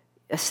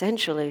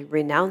essentially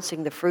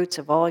renouncing the fruits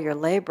of all your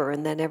labor,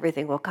 and then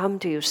everything will come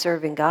to you,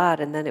 serving God,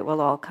 and then it will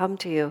all come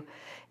to you.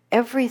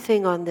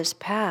 Everything on this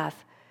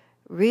path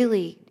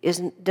really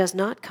does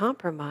not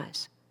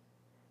compromise.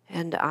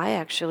 And I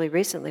actually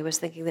recently was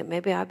thinking that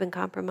maybe I've been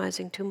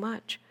compromising too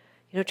much.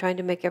 Trying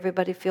to make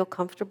everybody feel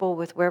comfortable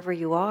with wherever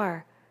you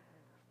are.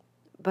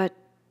 But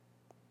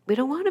we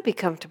don't want to be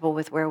comfortable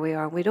with where we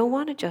are. We don't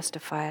want to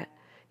justify it.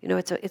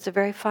 It's a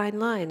very fine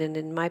line. And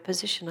in my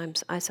position,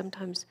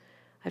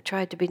 I've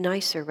tried to be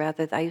nicer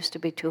rather. I used to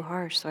be too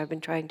harsh, so I've been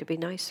trying to be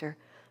nicer.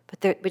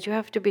 But you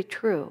have to be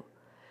true.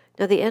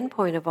 Now, the end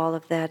point of all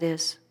of that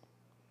is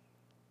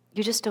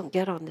you just don't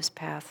get on this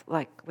path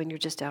like when you're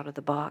just out of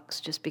the box,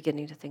 just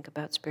beginning to think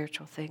about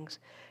spiritual things.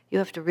 You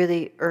have to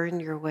really earn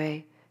your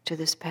way to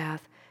this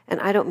path. And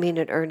I don't mean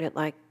earn it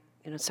like,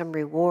 some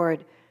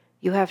reward.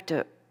 You have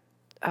to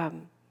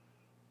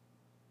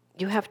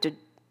you have to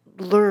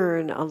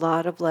learn a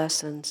lot of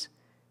lessons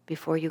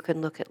before you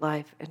can look at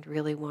life and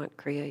really want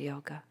Kriya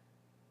Yoga.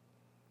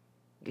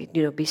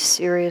 Be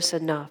serious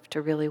enough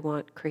to really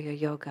want Kriya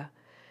Yoga.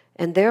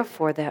 And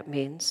therefore that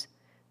means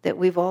that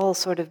we've all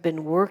sort of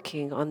been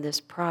working on this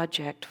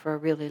project for a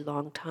really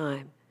long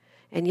time.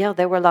 And yeah,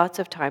 there were lots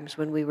of times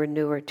when we were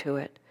newer to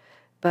it.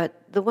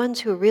 But the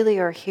ones who really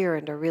are here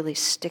and are really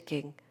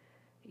sticking,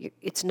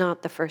 it's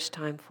not the first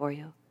time for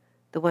you.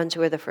 The ones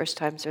who are the first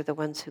times are the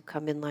ones who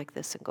come in like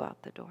this and go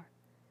out the door.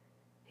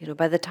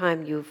 By the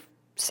time you've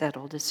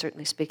settled, it's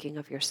certainly speaking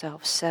of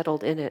yourself,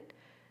 settled in it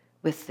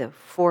with the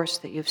force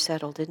that you've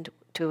settled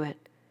into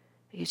it,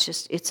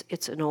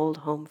 it's an old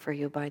home for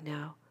you by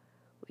now.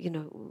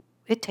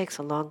 It takes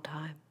a long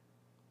time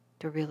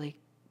to really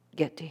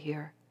get to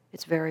here.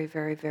 It's very,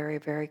 very, very,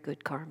 very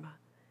good karma.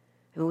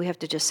 And we have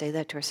to just say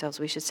that to ourselves.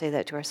 We should say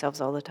that to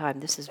ourselves all the time.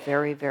 This is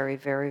very, very,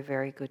 very,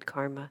 very good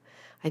karma.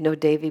 I know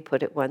Davy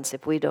put it once,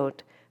 if we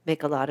don't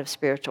make a lot of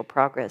spiritual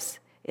progress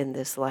in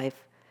this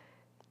life,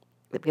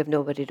 we have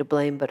nobody to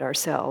blame but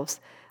ourselves.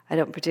 I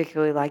don't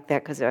particularly like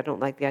that because I don't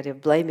like the idea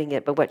of blaming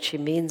it, but what she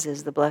means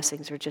is the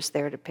blessings are just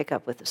there to pick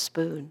up with a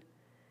spoon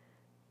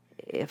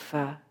if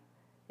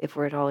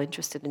we're at all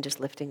interested in just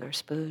lifting our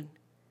spoon.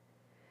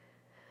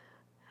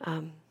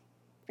 And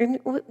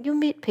you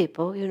meet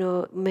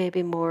people,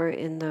 maybe more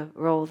in the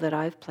role that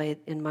I've played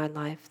in my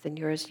life than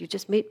yours. You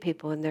just meet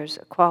people and there's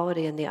a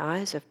quality in the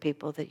eyes of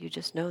people that you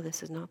just know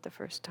this is not the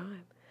first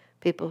time.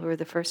 People who are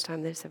the first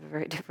time, they just have a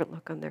very different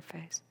look on their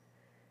face.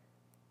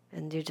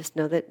 And you just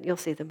know that you'll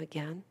see them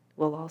again.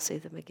 We'll all see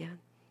them again.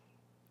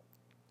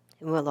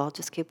 And we'll all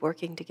just keep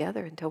working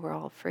together until we're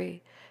all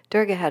free.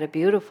 Durga had a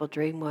beautiful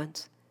dream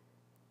once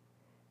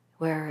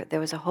where there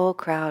was a whole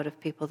crowd of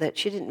people that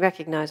she didn't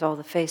recognize all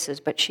the faces,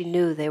 but she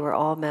knew they were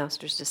all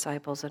Master's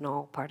disciples and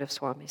all part of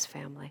Swami's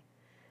family.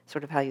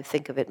 Sort of how you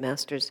think of it,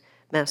 Master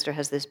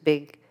has this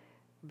big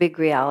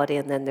reality,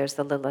 and then there's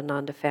the little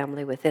Ananda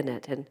family within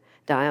it. And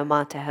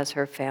Dayamata has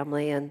her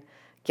family, and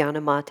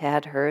Gyanamata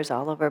had hers,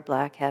 Oliver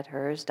Black had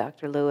hers,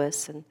 Dr.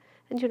 Lewis, and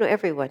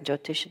everyone,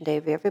 Jyotish and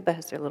Devi, everybody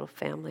has their little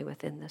family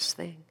within this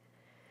thing.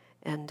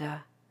 And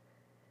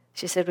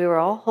she said we were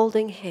all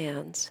holding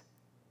hands,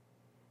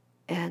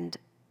 and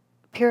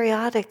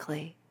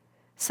periodically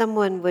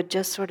someone would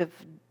just sort of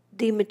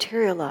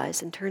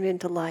dematerialize and turn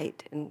into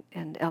light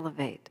and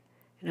elevate.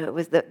 It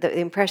was the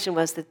impression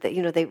was that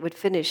they would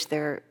finish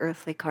their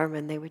earthly karma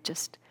and they would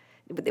just,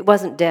 it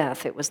wasn't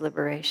death, it was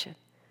liberation.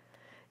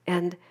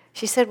 And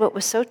she said what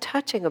was so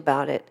touching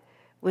about it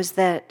was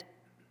that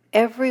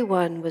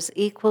everyone was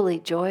equally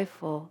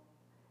joyful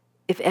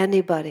if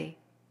anybody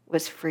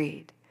was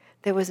freed.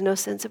 There was no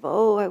sense of,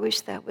 oh, I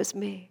wish that was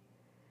me.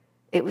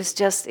 It was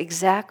just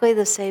exactly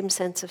the same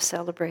sense of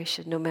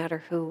celebration no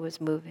matter who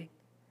was moving.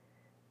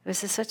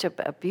 This is such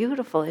a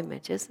beautiful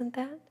image, isn't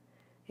that?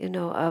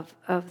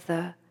 Of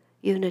the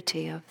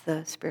unity of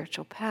the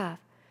spiritual path.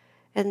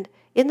 And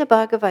in the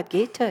Bhagavad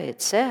Gita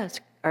it says,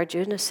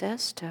 Arjuna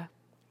says to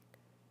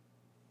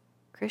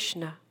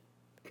Krishna,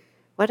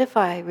 what if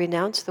I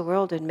renounce the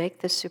world and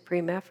make this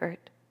supreme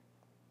effort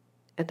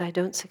and I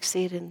don't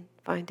succeed in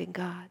finding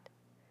God?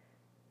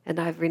 And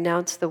I've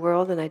renounced the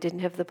world and I didn't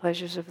have the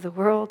pleasures of the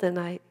world and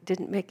I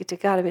didn't make it to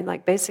God. I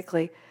mean,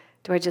 basically,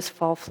 do I just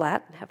fall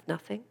flat and have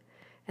nothing?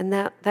 And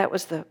that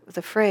was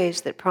the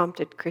phrase that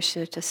prompted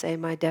Krishna to say,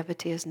 my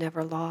devotee is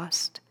never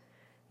lost.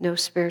 No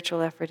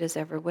spiritual effort is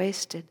ever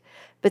wasted.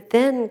 But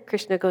then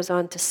Krishna goes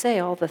on to say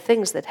all the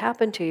things that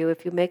happen to you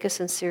if you make a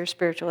sincere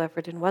spiritual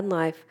effort in one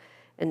life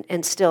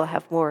and still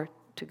have more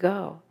to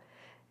go.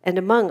 And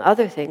among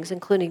other things,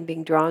 including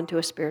being drawn to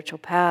a spiritual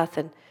path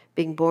and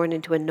being born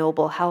into a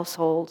noble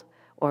household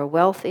or a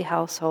wealthy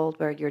household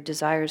where your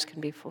desires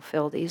can be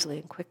fulfilled easily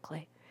and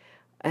quickly.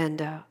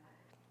 And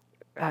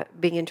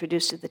being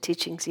introduced to the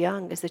teachings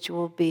young is that you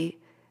will be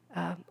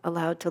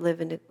allowed to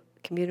live in a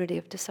community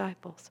of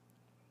disciples.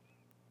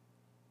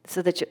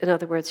 So that, in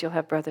other words, you'll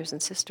have brothers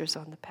and sisters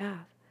on the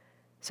path.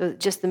 So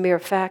just the mere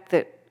fact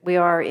that we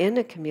are in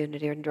a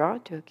community or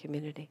drawn to a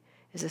community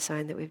is a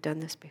sign that we've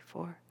done this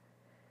before.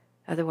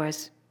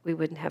 Otherwise, we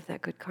wouldn't have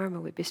that good karma.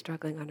 We'd be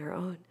struggling on our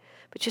own.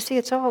 But you see,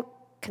 it's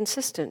all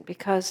consistent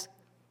because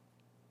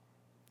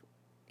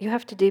you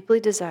have to deeply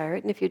desire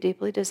it, and if you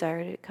deeply desire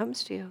it, it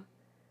comes to you.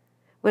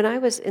 When I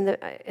was in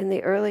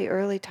the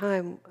early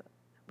time,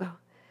 well,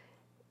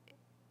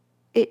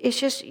 it's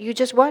just, you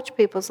just watch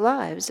people's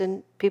lives,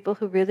 and people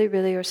who really,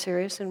 really are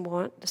serious and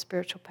want the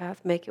spiritual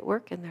path make it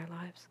work in their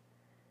lives.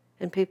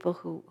 And people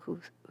who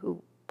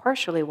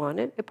partially want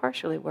it, it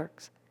partially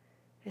works.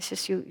 It's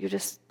just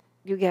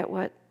you get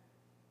what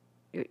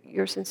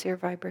your sincere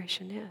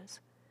vibration is.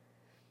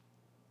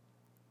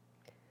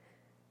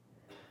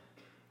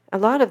 A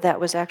lot of that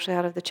was actually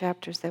out of the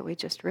chapters that we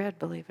just read,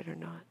 believe it or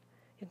not,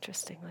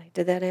 interestingly.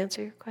 Did that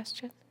answer your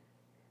question?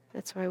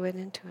 That's why I went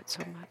into it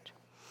so much.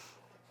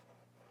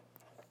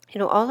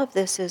 All of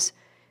this is,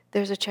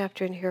 there's a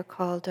chapter in here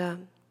called, how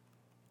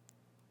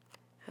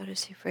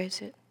does he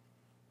phrase it?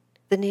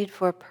 The need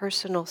for a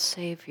personal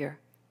savior.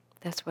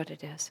 That's what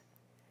it is.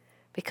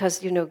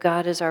 because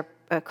God is our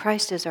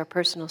Christ is our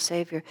personal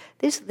Savior.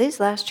 These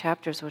last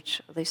chapters, which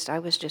at least I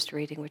was just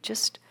reading, were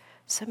just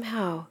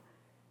somehow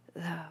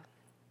the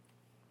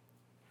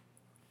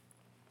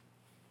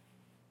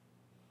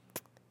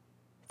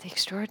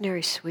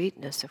extraordinary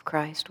sweetness of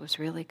Christ was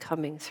really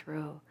coming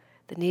through.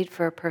 The need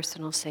for a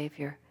personal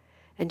Savior,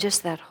 and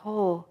just that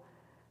whole.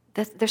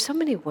 There's so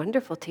many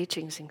wonderful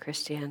teachings in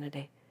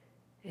Christianity,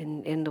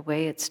 in the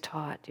way it's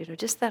taught.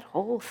 Just that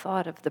whole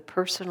thought of the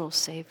personal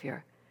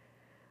Savior.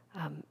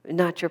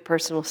 Not your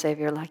personal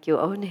Savior like you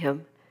own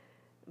him,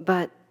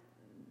 but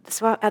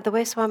the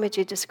way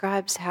Swamiji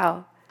describes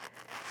how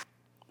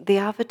the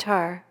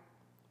avatar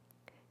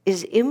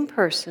is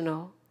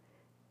impersonal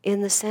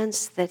in the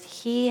sense that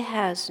he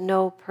has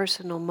no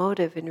personal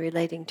motive in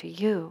relating to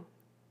you,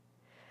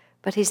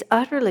 but he's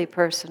utterly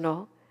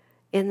personal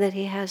in that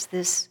he has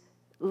this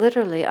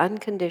literally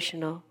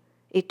unconditional,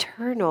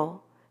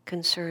 eternal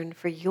concern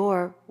for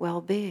your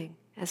well-being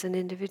as an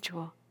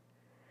individual.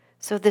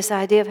 So this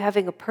idea of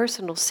having a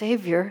personal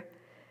Savior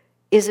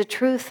is a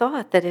true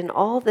thought, that in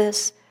all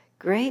this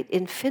great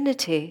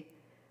infinity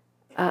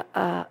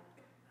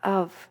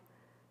of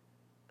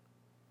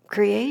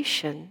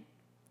creation,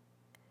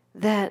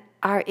 that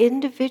our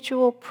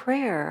individual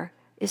prayer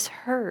is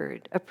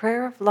heard. A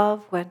prayer of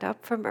love went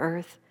up from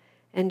earth,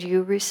 and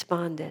you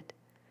responded.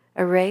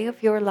 A ray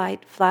of your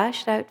light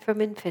flashed out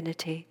from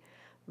infinity,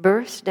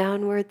 burst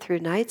downward through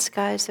night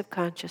skies of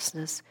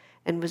consciousness,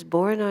 and was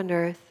born on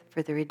earth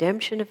for the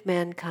redemption of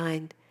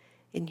mankind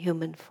in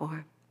human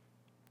form.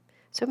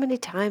 So many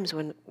times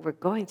when we're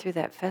going through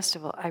that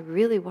festival, I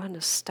really want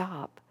to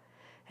stop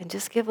and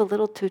just give a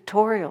little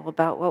tutorial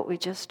about what we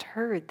just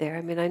heard there.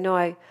 I mean, I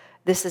know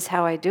this is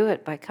how I do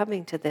it, by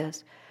coming to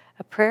this.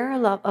 A prayer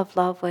of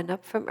love went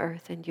up from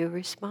earth, and you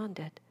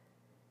responded.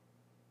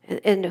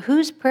 And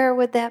whose prayer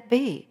would that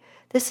be?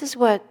 This is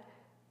what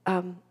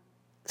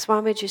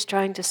Swamiji is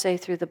trying to say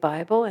through the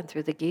Bible and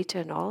through the Gita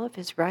and all of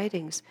his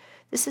writings.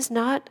 These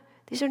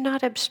are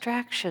not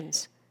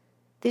abstractions.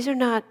 These are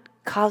not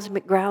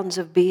cosmic grounds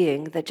of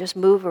being that just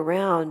move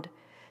around.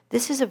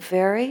 This is a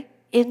very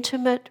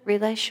intimate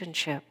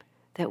relationship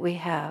that we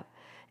have.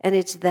 And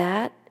it's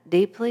that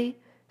deeply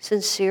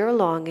sincere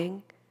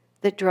longing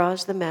that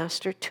draws the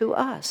Master to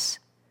us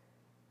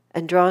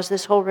and draws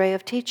this whole ray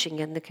of teaching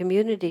and the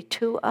community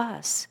to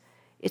us.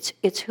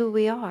 It's who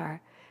we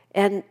are.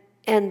 And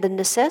the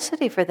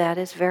necessity for that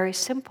is very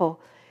simple.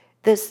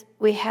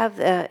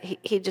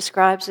 He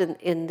describes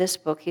in this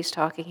book, he's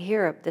talking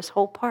here of this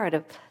whole part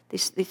of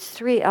these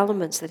three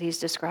elements that he's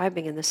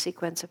describing in the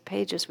sequence of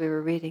pages we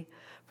were reading.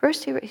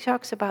 First, he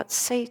talks about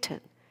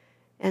Satan.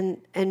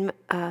 And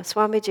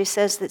Swamiji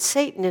says that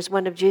Satan is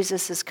one of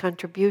Jesus'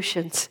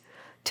 contributions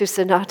to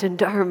Sanatana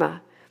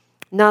Dharma.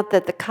 Not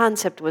that the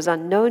concept was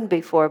unknown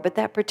before, but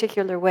that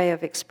particular way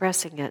of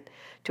expressing it,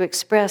 to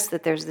express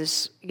that there's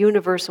this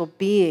universal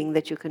being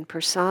that you can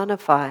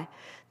personify,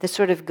 that's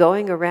sort of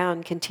going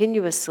around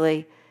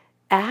continuously,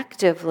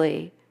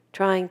 actively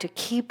trying to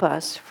keep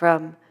us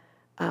from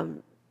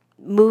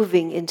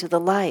moving into the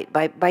light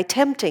by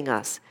tempting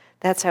us.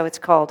 That's how it's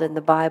called in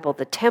the Bible,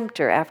 the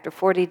tempter. After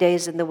 40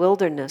 days in the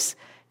wilderness,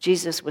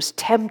 Jesus was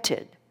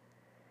tempted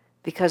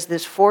because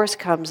this force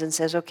comes and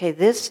says, okay,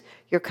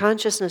 your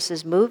consciousness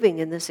is moving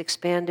in this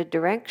expanded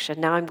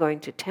direction. Now I'm going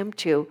to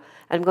tempt you.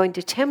 I'm going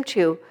to tempt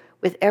you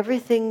with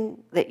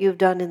everything that you've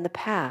done in the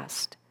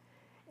past.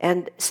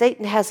 And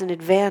Satan has an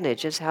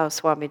advantage, is how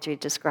Swamiji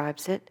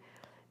describes it,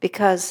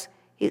 because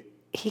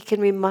he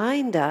can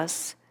remind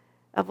us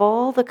of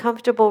all the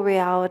comfortable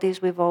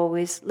realities we've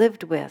always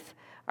lived with.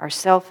 Our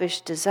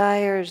selfish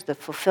desires, the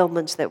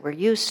fulfillments that we're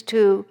used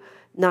to,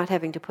 not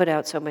having to put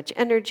out so much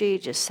energy,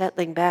 just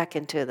settling back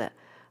into the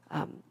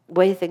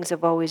way things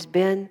have always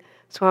been.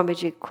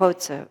 Swamiji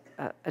quotes an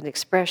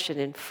expression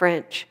in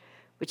French,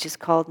 which is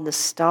called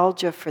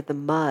nostalgia for the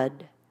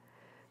mud,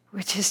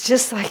 which is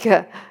just like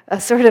a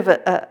sort of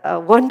a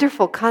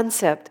wonderful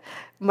concept.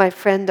 My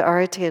friend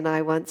Arati and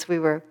I once, we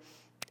were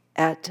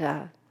at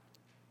the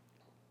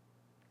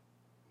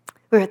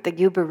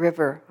Yuba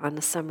River on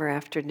a summer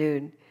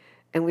afternoon,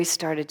 and we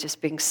started just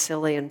being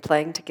silly and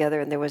playing together,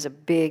 and there was a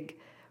big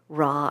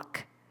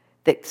rock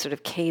that sort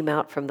of came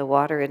out from the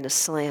water in a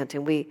slant,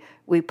 and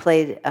we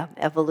played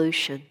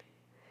evolution.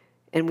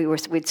 And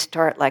we'd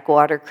start like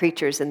water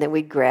creatures, and then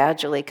we'd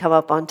gradually come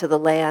up onto the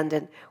land,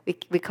 and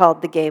we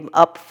called the game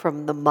Up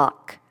from the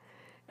Muck.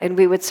 And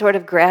we would sort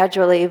of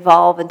gradually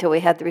evolve until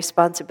we had the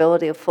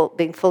responsibility of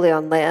being fully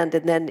on land,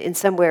 and then in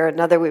some way or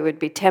another we would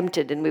be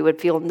tempted, and we would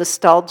feel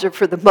nostalgia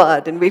for the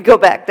mud, and we'd go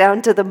back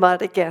down to the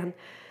mud again.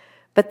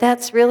 But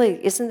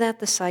isn't that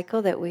the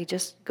cycle that we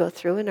just go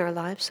through in our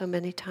lives so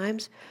many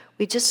times?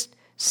 We just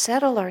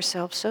settle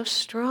ourselves so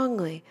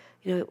strongly.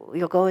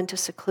 You'll go into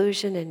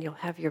seclusion and you'll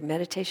have your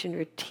meditation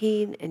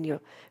routine and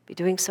you'll be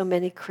doing so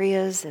many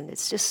kriyas, and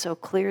it's just so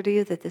clear to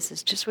you that this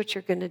is just what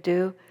you're going to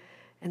do.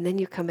 And then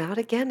you come out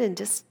again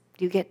and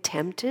you get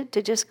tempted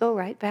to just go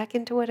right back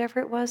into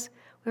whatever it was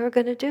we were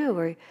going to do.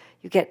 Or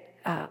you get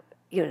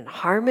in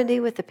harmony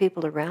with the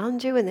people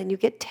around you, and then you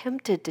get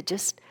tempted to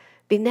just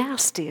be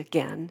nasty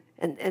again.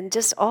 And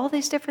just all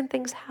these different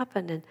things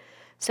happen. And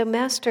so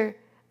Master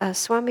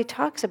Swami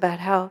talks about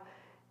how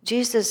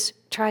Jesus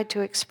tried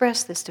to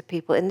express this to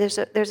people. And there's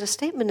a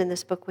statement in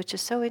this book which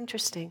is so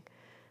interesting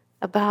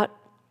about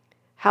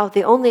how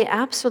the only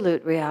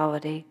absolute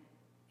reality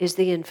is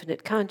the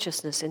infinite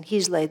consciousness. And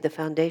he's laid the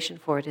foundation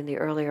for it in the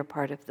earlier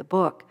part of the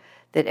book,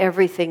 that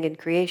everything in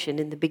creation,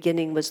 in the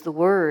beginning was the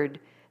Word,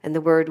 and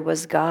the Word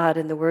was God,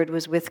 and the Word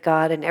was with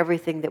God, and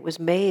everything that was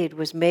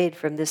made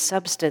from this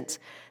substance.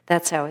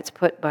 That's how it's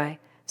put by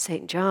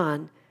St.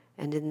 John,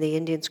 and in the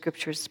Indian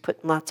scriptures it's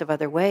put in lots of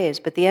other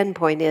ways. But the end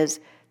point is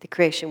the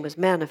creation was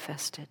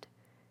manifested.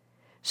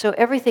 So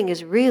everything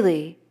is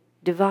really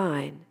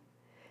divine.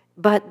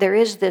 But there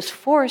is this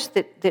force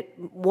that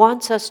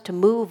wants us to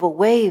move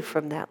away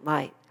from that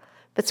light.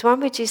 But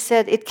Swamiji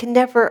said it can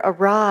never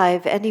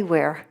arrive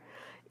anywhere.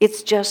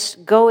 It's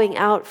just going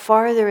out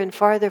farther and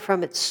farther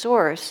from its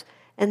source,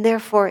 and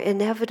therefore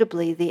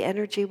inevitably the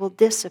energy will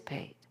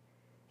dissipate.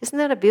 Isn't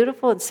that a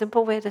beautiful and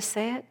simple way to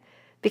say it?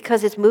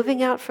 Because it's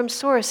moving out from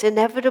source,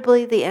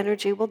 inevitably the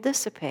energy will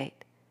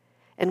dissipate.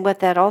 And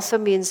what that also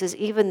means is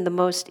even the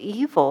most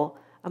evil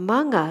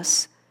among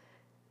us,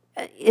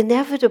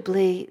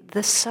 inevitably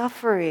the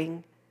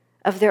suffering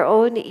of their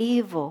own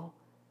evil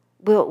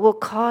will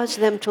cause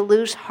them to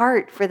lose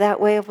heart for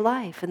that way of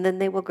life, and then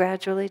they will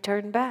gradually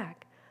turn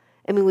back.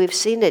 I mean, we've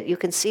seen it. You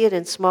can see it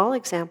in small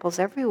examples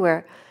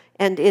everywhere.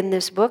 And in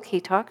this book, he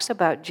talks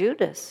about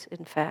Judas,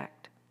 in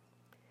fact.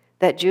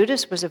 That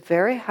Judas was a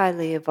very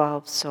highly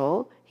evolved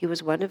soul. He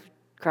was one of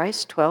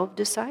Christ's 12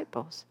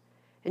 disciples.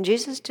 And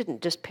Jesus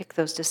didn't just pick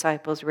those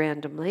disciples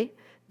randomly.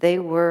 They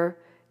were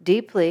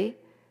deeply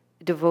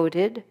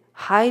devoted,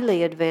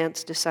 highly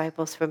advanced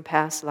disciples from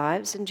past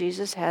lives, and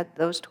Jesus had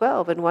those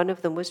 12, and one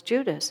of them was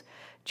Judas.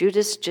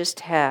 Judas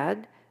just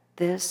had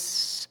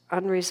this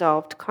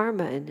unresolved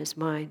karma in his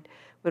mind.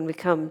 When we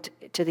come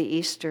to the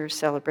Easter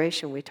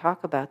celebration, we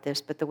talk about this,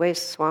 but the way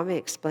Swami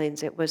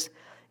explains it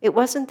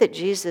wasn't that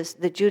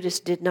Judas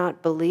did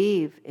not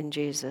believe in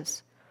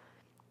Jesus,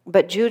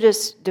 but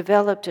Judas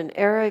developed an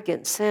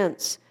arrogant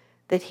sense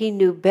that he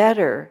knew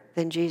better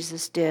than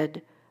Jesus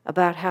did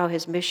about how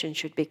his mission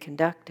should be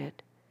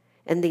conducted.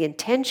 And the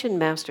intention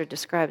Master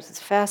describes,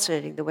 it's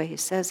fascinating the way he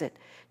says it.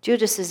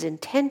 Judas's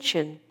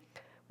intention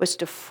was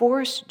to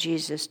force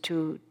Jesus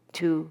to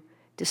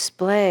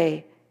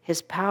display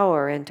his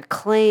power and to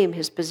claim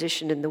his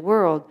position in the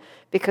world,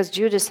 because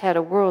Judas had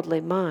a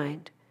worldly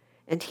mind.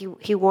 And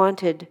he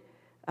wanted,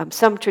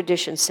 some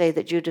traditions say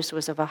that Judas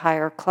was of a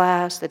higher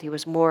class, that he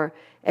was more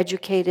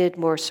educated,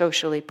 more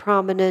socially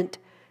prominent,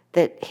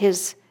 that he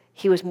was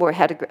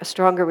had a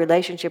stronger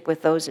relationship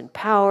with those in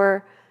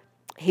power.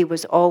 He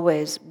was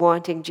always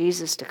wanting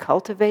Jesus to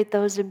cultivate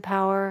those in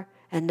power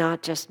and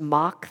not just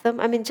mock them.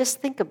 I mean, just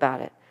think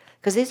about it,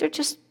 because these are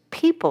just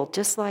people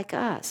just like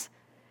us.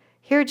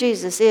 Here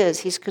Jesus is,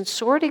 he's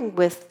consorting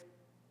with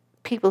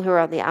people who are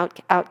on the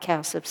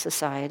outcasts of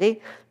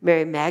society.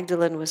 Mary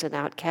Magdalene was an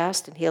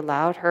outcast, and he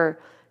allowed her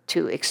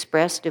to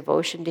express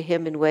devotion to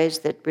him in ways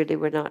that really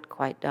were not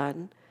quite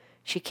done.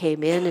 She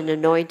came in and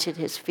anointed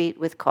his feet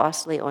with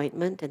costly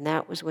ointment, and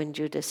that was when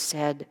Judas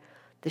said,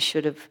 this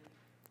should have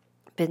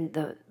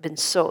been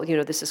sold.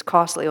 This is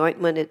costly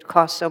ointment, it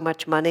costs so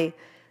much money.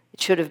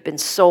 It should have been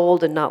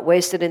sold and not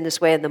wasted in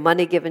this way, and the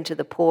money given to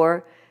the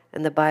poor.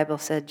 And the Bible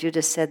said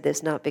Judas said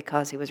this not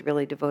because he was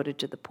really devoted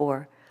to the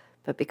poor,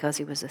 but because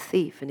he was a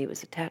thief and he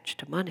was attached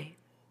to money,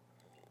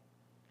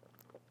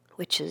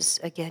 which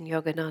is, again,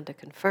 Yogananda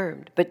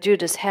confirmed. But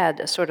Judas had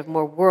a sort of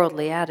more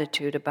worldly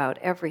attitude about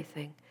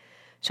everything.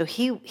 So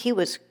he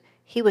was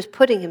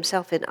putting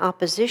himself in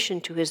opposition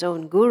to his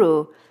own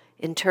guru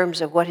in terms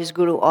of what his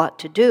guru ought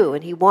to do,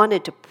 and he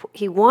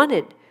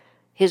wanted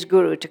his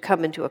guru to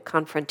come into a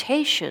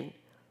confrontation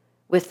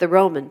with the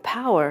Roman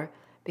power,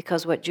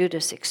 because what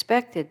Judas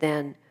expected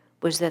then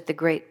was that the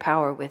great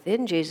power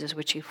within Jesus,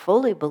 which he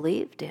fully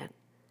believed in,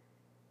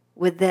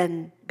 would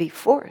then be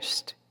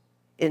forced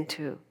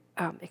into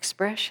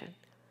expression.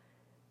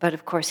 But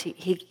of course,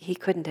 he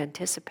couldn't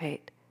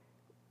anticipate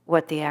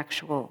what the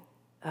actual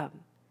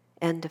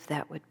end of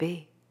that would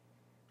be,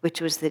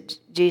 which was that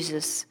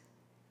Jesus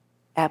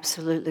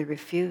absolutely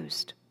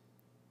refused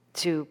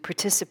to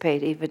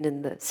participate even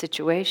in the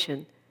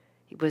situation.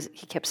 He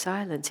kept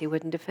silence. He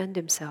wouldn't defend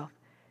himself.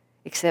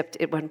 Except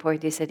at one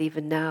point he said,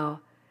 even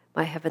now,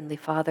 my heavenly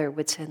Father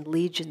would send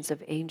legions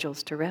of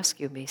angels to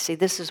rescue me. See,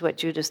 this is what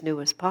Judas knew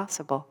was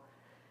possible.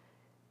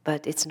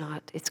 But it's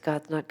not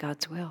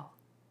God's will.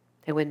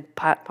 And when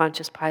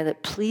Pontius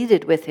Pilate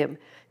pleaded with him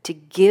to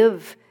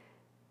give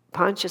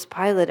Pontius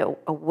Pilate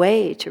a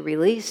way to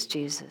release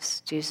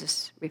Jesus,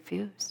 Jesus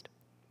refused.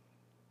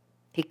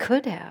 He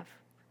could have,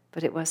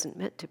 but it wasn't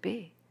meant to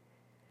be.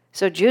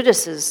 So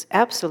Judas's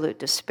absolute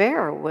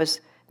despair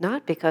was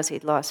not because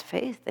he'd lost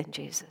faith in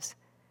Jesus,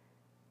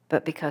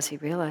 but because he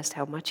realized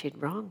how much he'd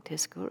wronged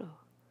his guru.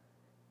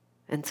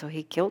 And so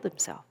he killed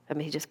himself. I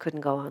mean, he just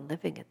couldn't go on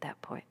living at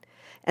that point.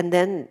 And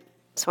then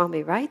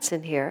Swami writes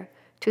in here,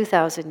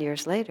 2,000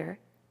 years later,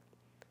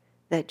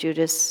 that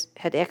Judas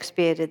had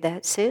expiated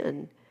that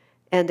sin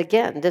And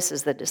again, this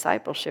is the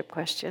discipleship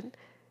question.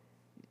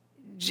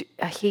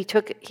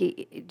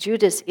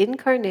 Judas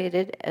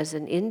incarnated as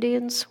an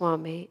Indian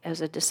Swami,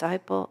 as a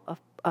disciple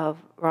of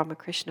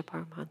Ramakrishna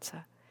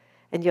Paramahansa.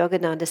 And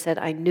Yogananda said,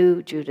 I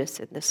knew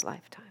Judas in this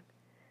lifetime.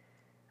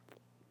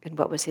 And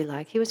what was he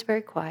like? He was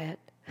very quiet,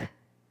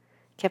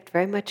 kept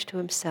very much to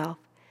himself.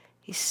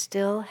 He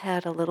still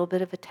had a little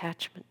bit of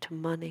attachment to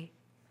money,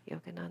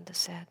 Yogananda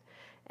said.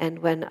 And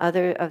when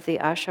other of the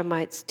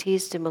ashramites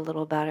teased him a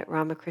little about it,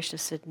 Ramakrishna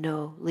said,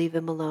 no, leave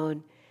him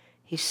alone.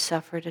 He's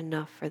suffered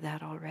enough for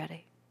that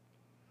already.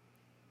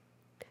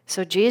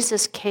 So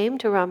Jesus came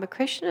to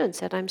Ramakrishna and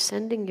said, I'm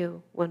sending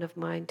you one of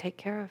mine, take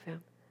care of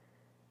him.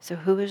 So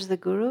who is the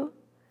guru?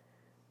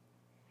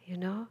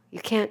 You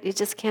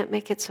just can't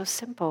make it so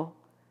simple.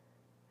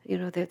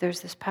 There's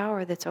this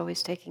power that's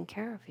always taking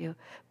care of you.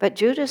 But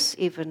Judas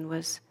even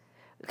was,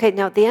 okay,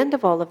 now at the end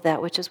of all of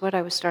that, which is what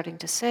I was starting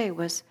to say,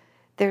 was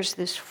there's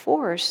this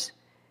force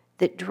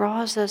that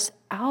draws us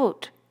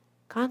out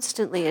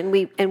constantly, and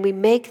we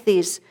make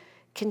these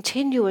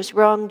continuous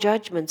wrong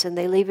judgments, and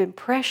they leave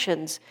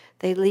impressions,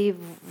 they leave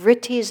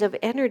vrittis of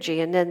energy.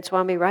 And then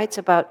Swami writes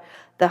about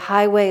the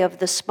highway of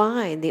the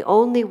spine, the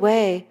only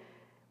way.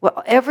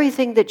 Well,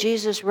 everything that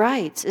Jesus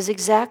writes is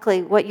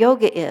exactly what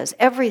yoga is,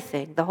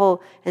 everything,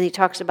 and he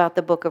talks about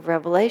the book of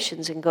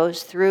Revelations and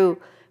goes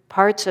through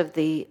parts of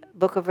the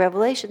book of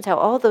Revelations, how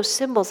all those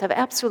symbols have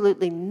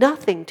absolutely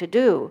nothing to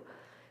do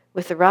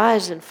with the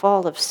rise and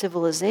fall of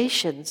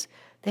civilizations.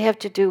 They have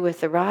to do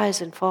with the rise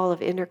and fall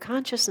of inner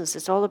consciousness.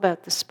 It's all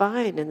about the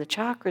spine and the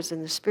chakras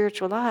and the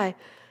spiritual eye.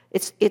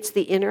 It's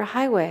the inner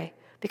highway,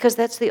 because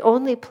that's the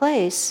only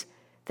place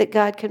that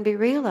God can be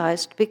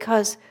realized,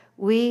 because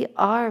we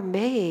are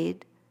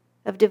made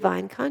of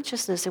divine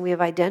consciousness, and we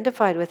have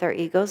identified with our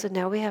egos, and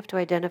now we have to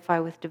identify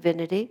with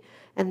divinity,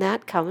 and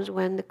that comes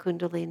when the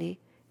Kundalini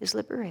is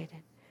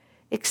liberated.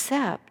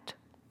 Except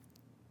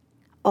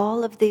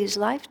all of these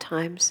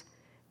lifetimes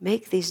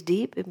make these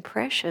deep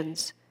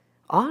impressions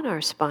on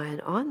our spine,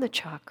 on the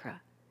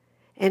chakra.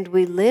 And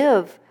we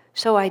live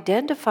so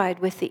identified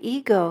with the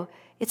ego,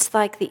 it's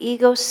like the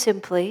ego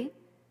simply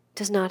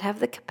does not have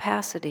the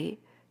capacity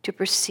to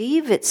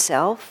perceive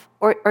itself,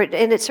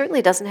 and it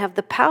certainly doesn't have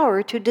the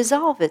power to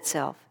dissolve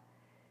itself.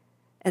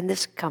 And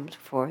this comes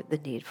for the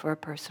need for a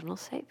personal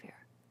savior.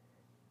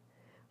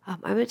 I'm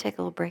going to take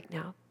a little break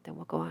now, then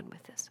we'll go on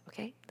with this,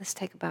 okay? Let's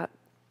take about,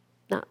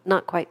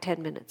 not quite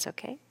 10 minutes,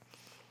 okay?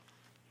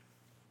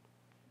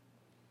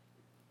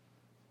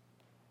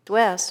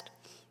 West,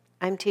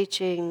 I'm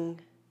teaching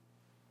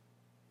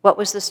What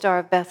Was the Star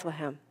of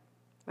Bethlehem?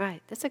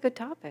 Right, that's a good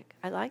topic.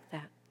 I like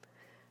that.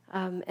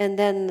 And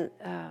then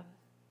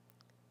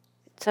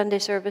Sunday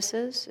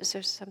services, is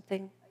there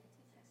something?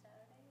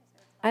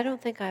 I don't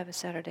think I have a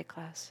Saturday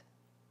class.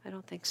 I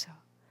don't think so.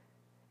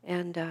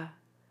 And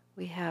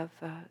we have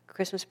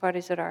Christmas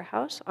parties at our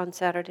house on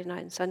Saturday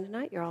night and Sunday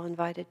night. You're all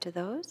invited to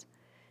those.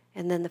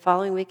 And then the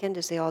following weekend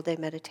is the all-day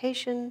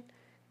meditation,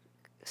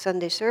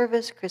 Sunday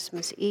service,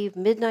 Christmas Eve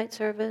midnight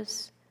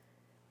service,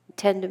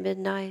 10 to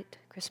midnight,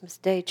 Christmas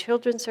Day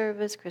children's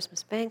service,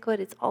 Christmas banquet.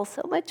 It's all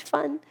so much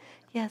fun.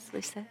 Yes,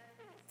 Lisa?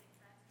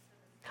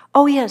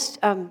 Oh, yes.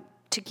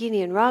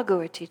 Tagini and Raghu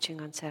are teaching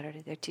on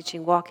Saturday. They're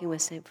teaching Walking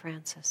with St.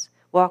 Francis.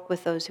 Walk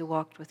with those who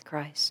walked with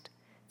Christ.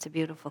 It's a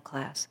beautiful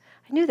class.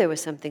 I knew there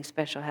was something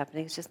special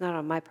happening. It's just not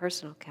on my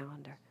personal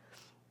calendar.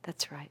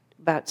 That's right.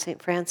 About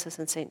St. Francis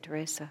and St.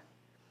 Teresa.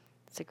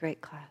 It's a great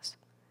class.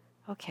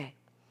 Okay.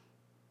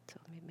 So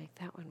let me make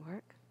that one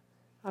work.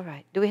 All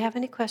right. Do we have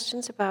any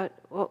questions about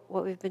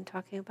what we've been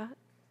talking about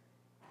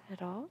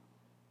at all?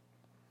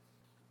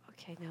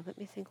 Okay, now let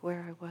me think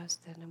where I was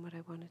then and what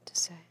I wanted to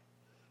say.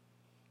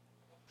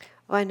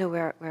 Oh, I know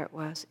where it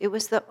was. It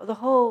was the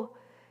whole,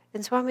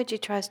 and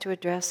Swamiji tries to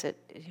address it,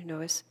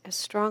 as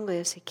strongly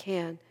as he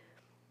can.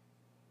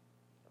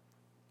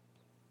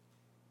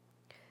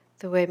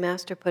 The way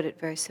Master put it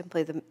very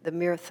simply, the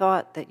mere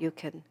thought that you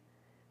can,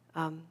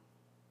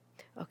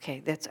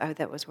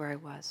 that was where I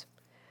was.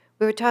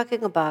 We were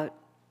talking about,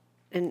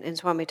 and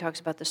Swami talks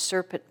about the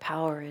serpent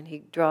power, and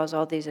he draws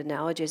all these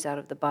analogies out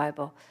of the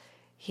Bible.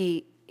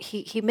 He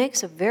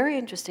makes a very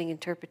interesting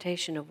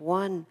interpretation of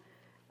one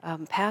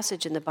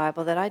passage in the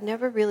Bible that I'd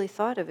never really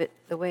thought of it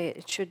the way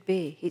it should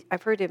be.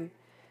 I've heard him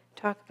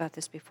talk about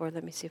this before.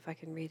 Let me see if I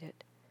can read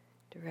it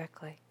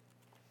directly.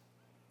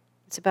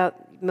 It's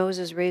about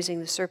Moses raising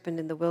the serpent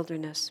in the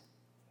wilderness.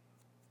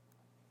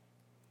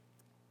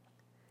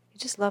 You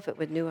just love it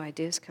when new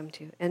ideas come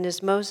to you. And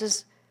as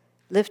Moses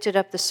lifted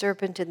up the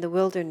serpent in the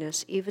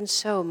wilderness, even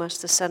so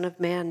must the Son of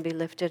Man be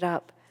lifted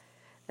up,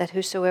 that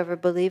whosoever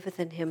believeth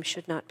in him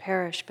should not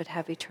perish but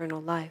have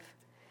eternal life.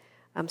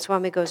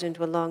 Swami goes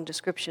into a long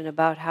description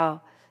about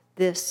how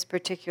this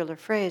particular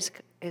phrase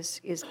is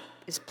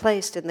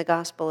placed in the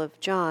Gospel of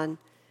John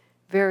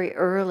very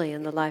early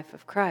in the life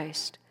of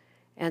Christ.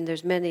 And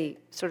there's many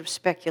sort of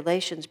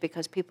speculations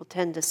because people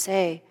tend to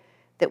say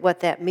that what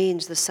that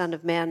means, the Son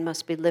of Man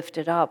must be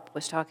lifted up,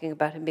 was talking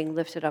about him being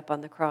lifted up on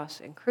the cross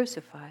and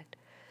crucified.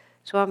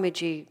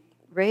 Swamiji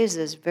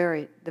raises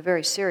the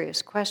very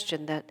serious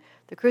question that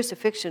The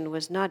crucifixion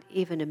was not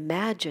even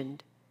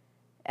imagined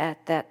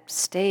at that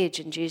stage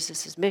in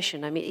Jesus'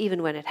 mission. I mean,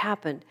 even when it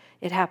happened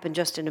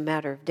just in a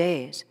matter of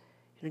days.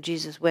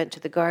 Jesus went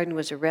to the garden,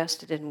 was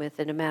arrested, and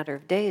within a matter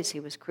of days he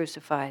was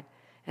crucified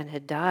and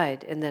had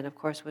died, and then, of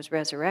course, was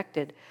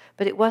resurrected.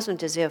 But it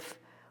wasn't as if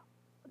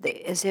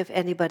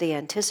anybody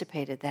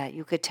anticipated that.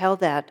 You could tell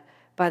that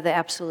by the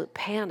absolute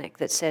panic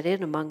that set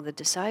in among the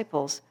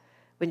disciples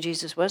when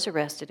Jesus was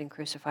arrested and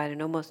crucified,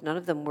 and almost none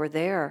of them were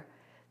there,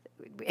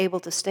 able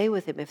to stay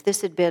with him. If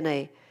this had been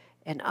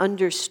an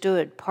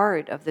understood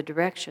part of the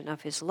direction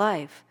of his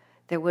life,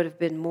 there would have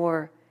been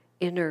more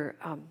inner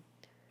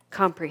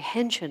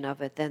comprehension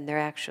of it than there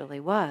actually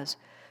was.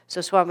 So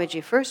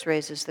Swamiji first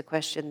raises the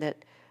question that,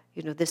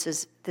 this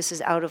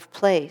is out of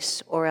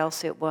place, or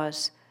else it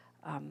was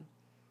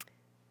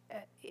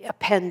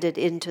appended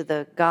into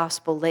the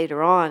gospel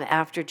later on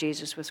after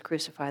Jesus was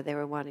crucified. They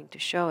were wanting to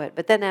show it.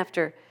 But then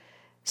after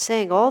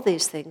saying all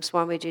these things,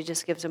 Swamiji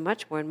just gives a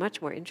much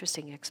more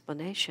interesting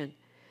explanation.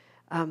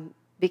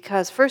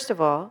 Because first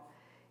of all,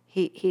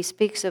 he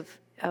speaks of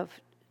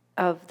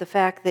the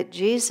fact that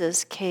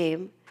Jesus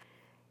came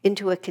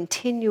into a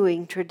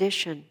continuing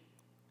tradition.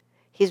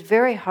 He's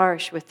very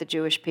harsh with the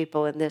Jewish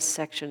people in this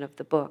section of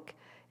the book.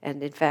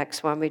 And in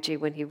fact, Swamiji,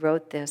 when he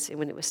wrote this, and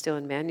when it was still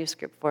in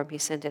manuscript form, he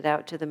sent it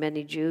out to the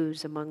many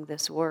Jews among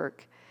this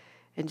work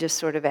and just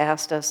sort of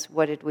asked us,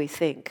 what did we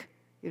think?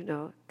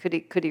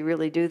 Could he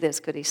really do this?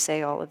 Could he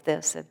say all of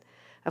this? And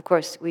of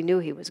course, we knew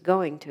he was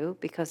going to,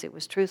 because it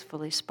was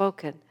truthfully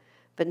spoken.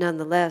 But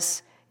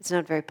nonetheless, it's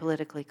not very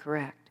politically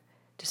correct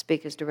to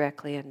speak as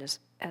directly and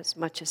as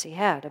much as he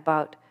had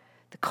about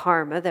the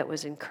karma that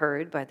was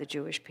incurred by the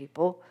Jewish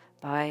people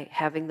by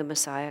having the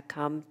Messiah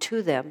come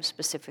to them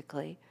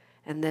specifically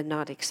and then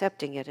not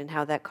accepting it, and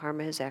how that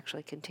karma has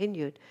actually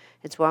continued.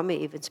 And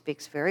Swami even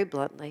speaks very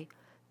bluntly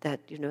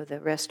that, the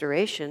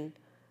restoration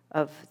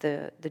of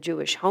the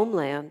Jewish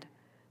homeland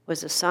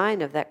was a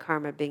sign of that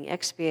karma being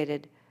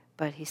expiated,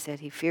 but he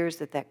said he fears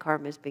that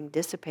karma is being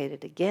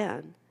dissipated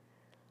again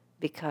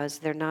because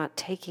they're not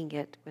taking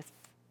it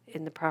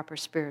in the proper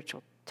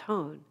spiritual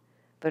tone,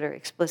 but are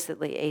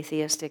explicitly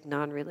atheistic,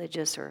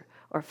 non-religious, or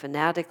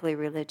fanatically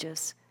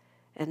religious,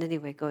 and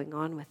anyway, going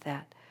on with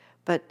that.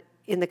 But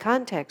in the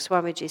context,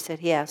 Swamiji said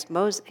he asked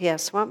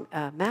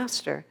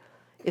Master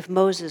if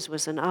Moses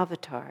was an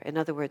avatar. In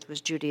other words, was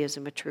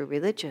Judaism a true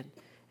religion?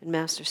 And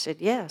Master said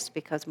yes,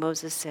 because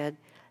Moses said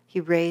he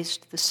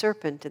raised the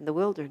serpent in the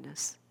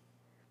wilderness.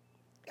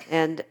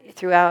 And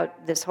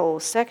throughout this whole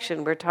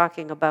section, we're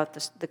talking about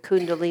the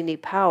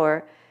Kundalini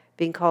power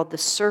being called the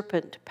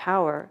serpent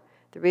power.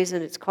 The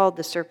reason it's called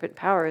the serpent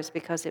power is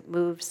because it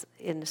moves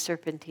in a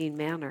serpentine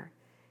manner.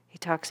 He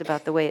talks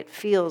about the way it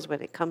feels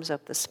when it comes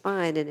up the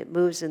spine, and it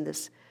moves in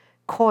this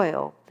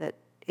coil that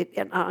it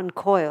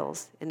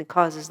uncoils, and it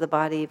causes the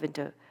body even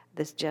to,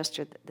 this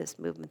gesture, this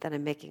movement that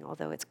I'm making,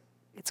 although it's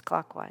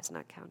clockwise,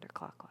 not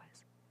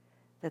counterclockwise,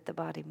 that the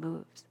body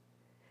moves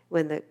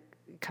when it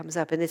comes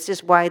up. And it's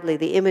just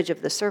the image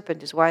of the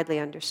serpent is widely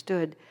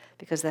understood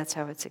because that's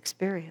how it's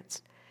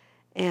experienced.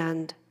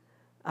 And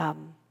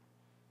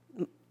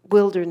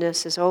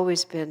wilderness has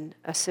always been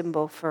a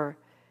symbol for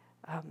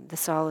the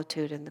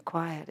solitude and the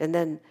quiet. And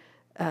then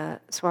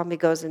Swami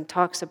goes and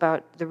talks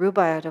about the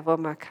Rubaiyat of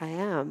Omar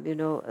Khayyam,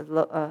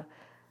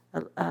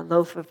 a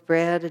loaf of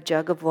bread, a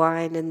jug of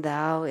wine, and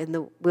thou in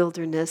the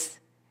wilderness.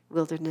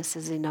 Wilderness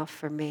is enough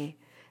for me.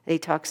 And he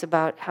talks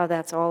about how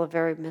that's all a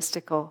very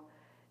mystical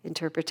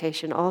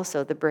interpretation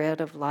also. The bread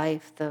of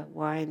life, the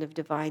wine of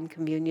divine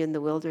communion,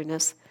 the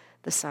wilderness,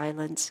 the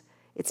silence.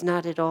 It's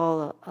not at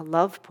all a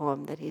love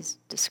poem that he's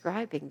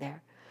describing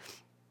there.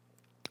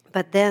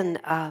 But then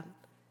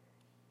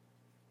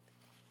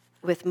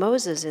with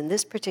Moses in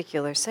this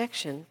particular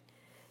section,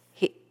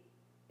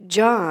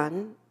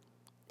 John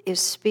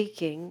is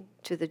speaking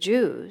to the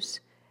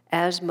Jews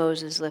as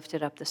Moses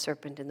lifted up the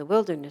serpent in the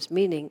wilderness,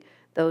 meaning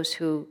those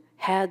who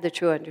had the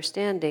true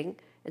understanding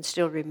and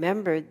still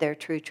remembered their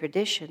true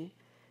tradition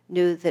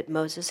knew that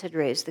Moses had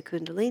raised the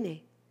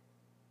Kundalini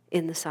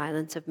in the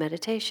silence of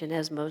meditation,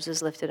 as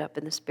Moses lifted up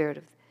in the spirit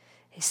of,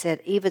 he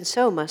said, even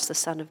so must the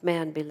Son of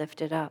Man be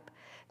lifted up.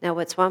 Now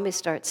what Swami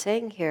starts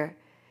saying here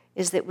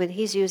is that when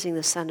he's using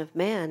the Son of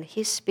Man,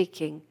 he's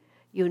speaking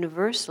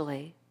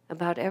universally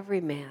about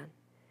every man.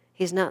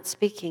 He's not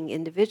speaking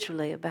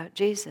individually about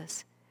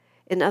Jesus.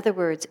 In other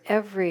words,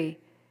 every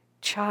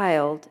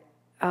child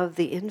of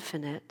the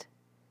infinite,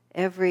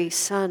 every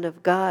son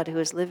of God who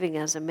is living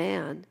as a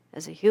man,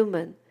 as a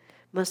human,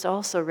 must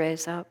also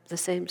raise up the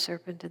same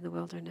serpent in the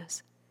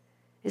wilderness.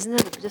 Isn't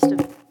that just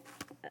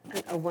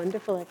a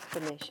wonderful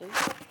explanation?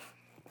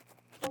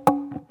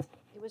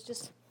 It was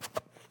just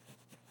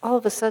all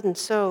of a sudden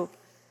so,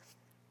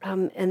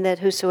 and that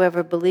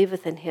whosoever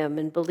believeth in him,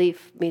 and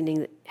belief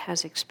meaning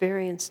has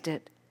experienced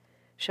it,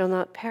 shall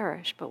not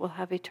perish, but will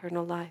have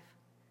eternal life,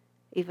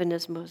 even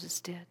as Moses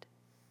did.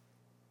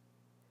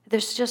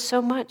 There's just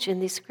so much in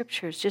these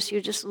scriptures.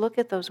 You just look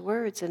at those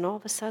words, and all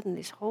of a sudden,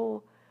 these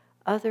whole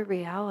other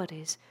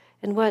realities.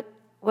 And what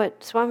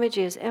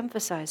Swamiji is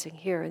emphasizing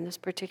here in this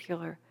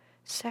particular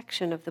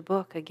section of the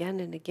book again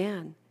and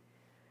again,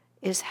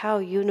 is how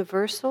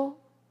universal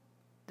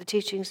the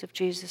teachings of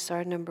Jesus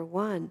are, number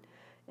one,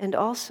 and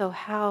also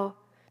how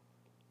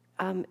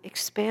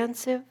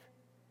expansively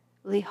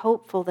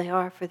hopeful they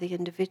are for the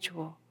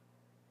individual.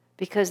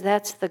 Because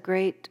that's the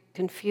great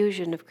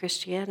confusion of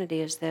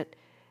Christianity, is that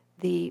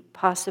the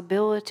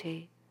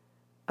possibility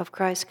of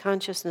Christ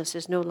consciousness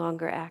is no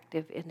longer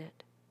active in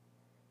it.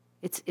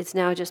 It's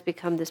now just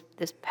become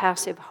this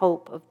passive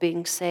hope of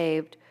being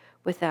saved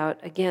without,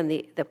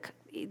 again,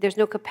 there's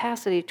no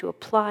capacity to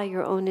apply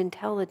your own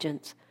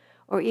intelligence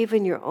or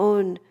even your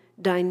own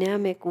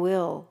dynamic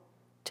will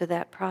to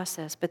that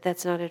process. But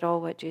that's not at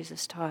all what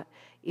Jesus taught.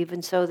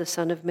 Even so, the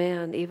Son of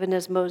Man, even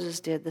as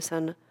Moses did, the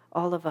Son,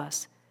 all of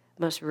us,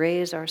 must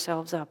raise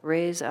ourselves up,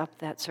 raise up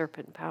that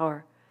serpent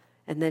power.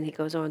 And then he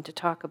goes on to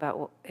talk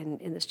about,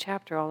 in this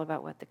chapter, all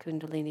about what the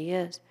Kundalini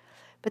is.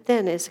 But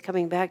then, as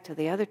coming back to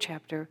the other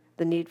chapter,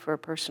 the need for a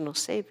personal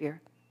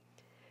savior,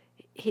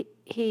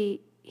 he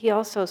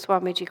also,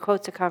 Swamiji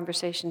quotes a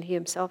conversation he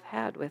himself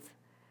had with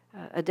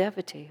a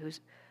devotee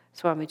who's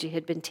Swamiji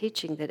had been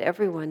teaching that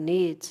everyone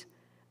needs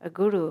a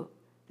guru,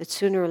 that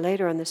sooner or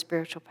later on the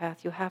spiritual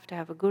path you have to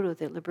have a guru,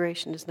 that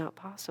liberation is not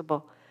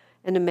possible.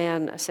 And a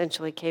man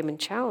essentially came and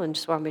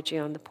challenged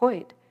Swamiji on the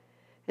point.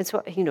 And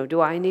so,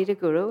 do I need a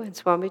guru? And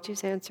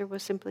Swamiji's answer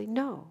was simply,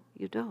 no,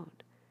 you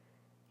don't.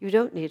 You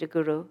don't need a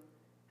guru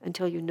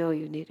until you know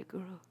you need a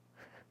guru.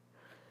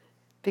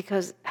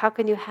 Because how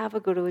can you have a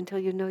guru until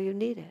you know you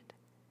need it?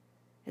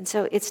 And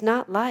so it's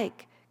not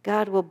like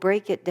God will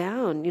break it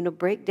down,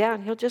 break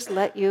down. He'll just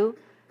let you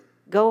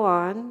go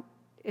on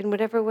in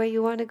whatever way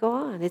you want to go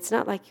on. It's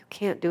not like you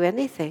can't do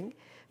anything.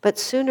 But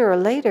sooner or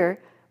later,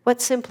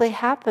 what simply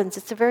happens,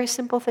 it's a very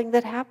simple thing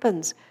that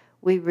happens.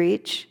 We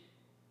reach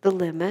the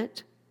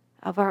limit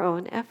of our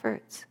own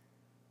efforts.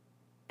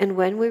 And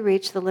when we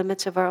reach the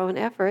limits of our own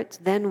efforts,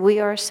 then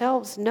we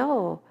ourselves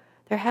know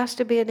there has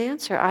to be an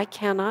answer. I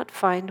cannot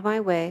find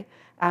my way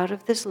out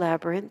of this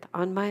labyrinth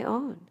on my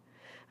own.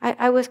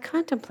 I was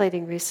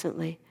contemplating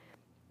recently,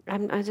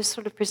 I just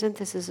sort of present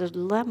this as a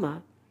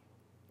dilemma.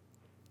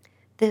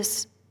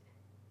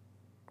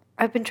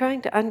 I've been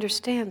trying to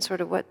understand sort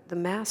of what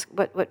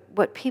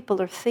what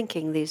people are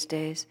thinking these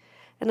days.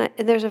 And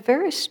there's a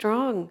very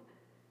strong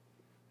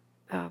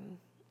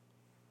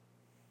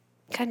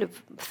kind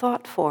of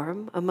thought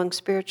form among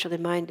spiritually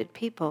minded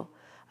people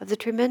of the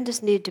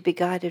tremendous need to be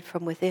guided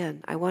from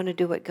within. I want to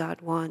do what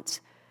God wants.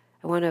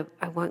 I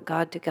want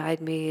God to guide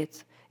me.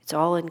 It's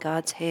all in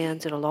God's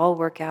hands. It'll all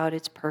work out.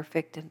 It's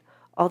perfect. And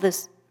all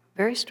this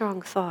very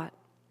strong thought.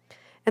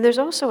 And there's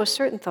also a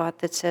certain thought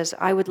that says,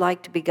 I would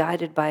like to be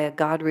guided by a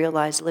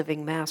God-realized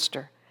living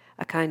master,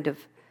 a kind of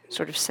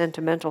sort of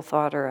sentimental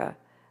thought or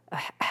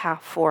a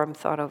half-formed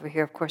thought over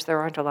here. Of course, there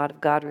aren't a lot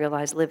of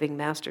God-realized living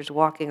masters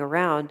walking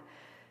around,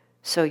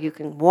 so you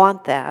can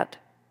want that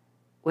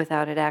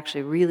without it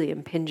actually really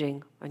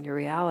impinging on your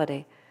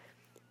reality.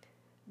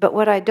 But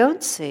what I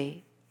don't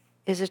see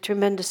is a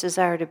tremendous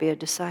desire to be a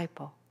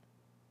disciple.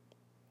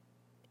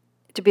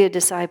 To be a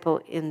disciple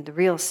in the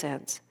real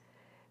sense,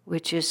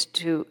 which is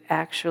to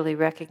actually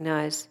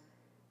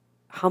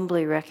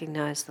humbly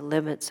recognize the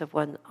limits of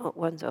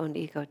one's own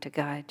ego to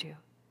guide you.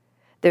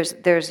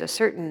 There's a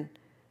certain,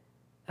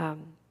 I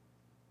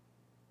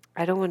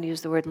don't want to use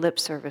the word lip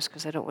service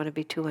because I don't want to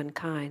be too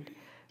unkind,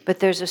 but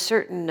there's a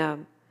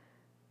certain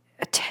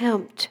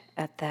attempt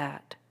at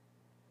that.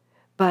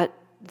 But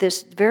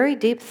this very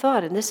deep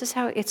thought, and this is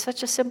how, it's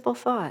such a simple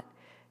thought,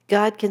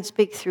 God can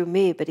speak through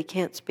me, but he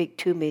can't speak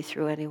to me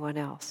through anyone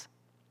else.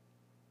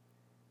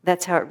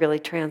 That's how it really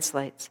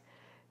translates.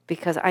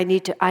 Because I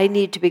need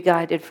to be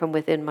guided from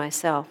within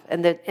myself.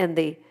 And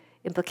the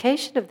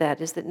implication of that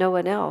is that no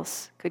one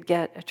else could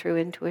get a true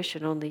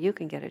intuition, only you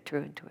can get a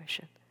true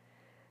intuition.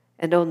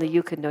 And only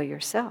you can know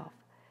yourself.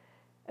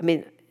 I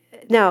mean,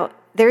 now,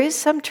 there is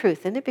some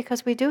truth in it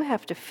because we do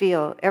have to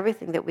feel,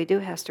 everything that we do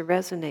has to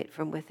resonate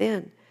from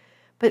within.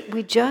 But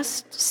we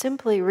just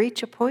simply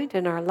reach a point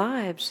in our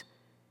lives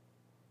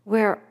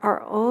where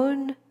our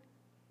own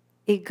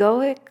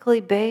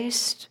egoically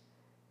based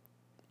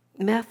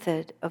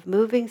method of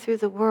moving through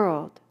the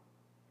world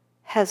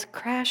has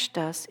crashed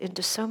us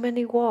into so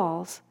many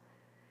walls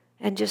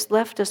and just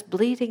left us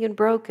bleeding and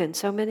broken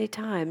so many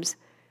times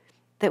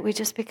that we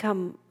just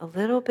become a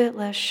little bit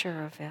less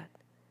sure of it.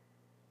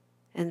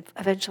 And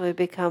eventually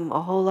become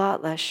a whole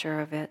lot less sure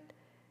of it.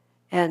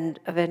 And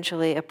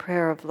eventually a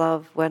prayer of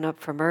love went up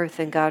from earth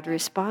and God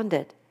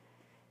responded.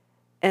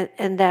 And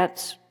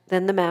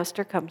then the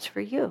master comes for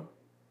you.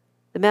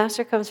 The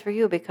master comes for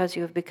you because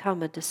you have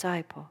become a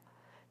disciple.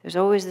 There's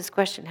always this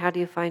question, how do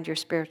you find your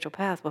spiritual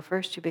path? Well,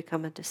 first you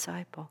become a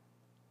disciple.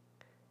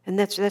 And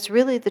that's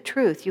really the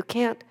truth. You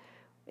can't,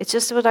 it's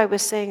just what I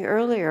was saying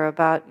earlier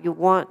about you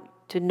want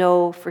to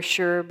know for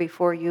sure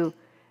before you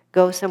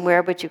go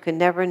somewhere, but you can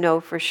never know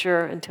for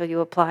sure until you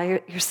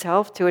apply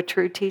yourself to a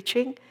true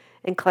teaching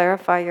and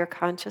clarify your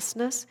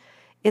consciousness.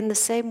 In the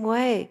same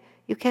way,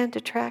 you can't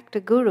attract a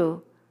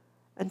guru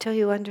until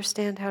you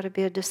understand how to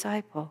be a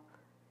disciple.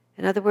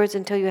 In other words,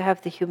 until you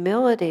have the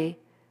humility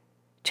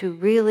to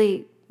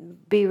really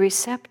be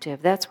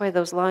receptive. That's why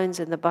those lines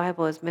in the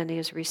Bible, as many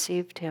as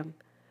received him,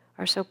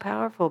 are so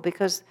powerful,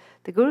 because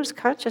the Guru's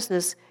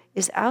consciousness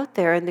is out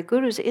there and the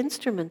Guru's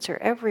instruments are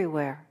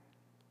everywhere.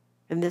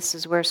 And this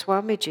is where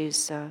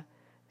Swamiji's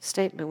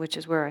statement, which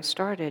is where I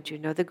started,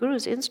 the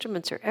Guru's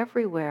instruments are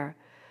everywhere,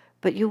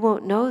 but you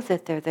won't know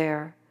that they're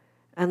there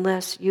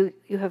unless you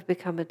have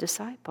become a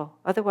disciple.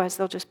 Otherwise,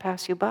 they'll just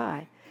pass you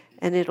by.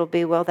 And it'll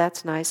be, well,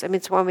 that's nice. I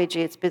mean, Swamiji,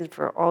 it's been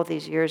for all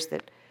these years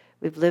that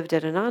we've lived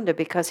at Ananda,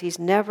 because he's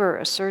never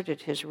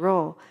asserted his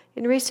role.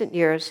 In recent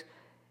years,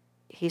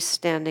 he's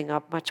standing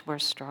up much more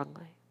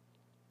strongly.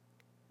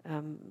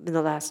 In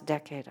the last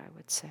decade, I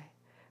would say.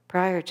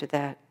 Prior to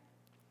that,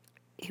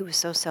 he was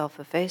so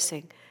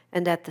self-effacing.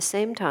 And at the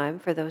same time,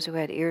 for those who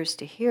had ears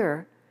to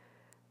hear,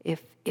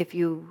 if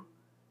you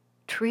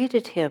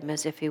treated him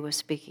as if he was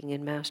speaking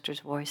in Master's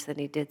voice, then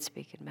he did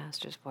speak in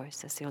Master's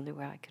voice. That's the only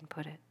way I can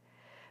put it.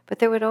 But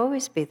there would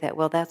always be that,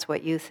 well, that's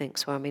what you think,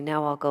 Swami.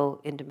 Now I'll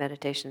go into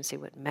meditation and see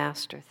what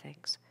Master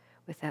thinks,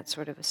 with that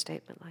sort of a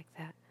statement like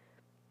that.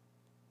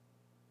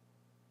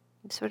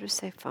 And sort of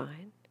say,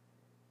 fine.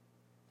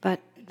 But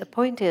the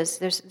point is,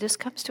 this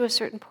comes to a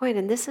certain point,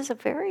 and this is a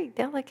very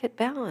delicate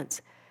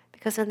balance,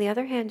 because on the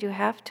other hand, you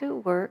have to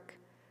work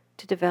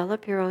to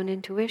develop your own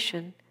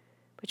intuition,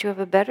 but you have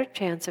a better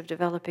chance of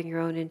developing your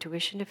own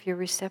intuition if you're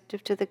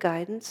receptive to the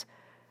guidance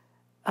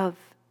of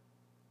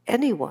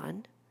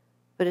anyone,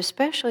 but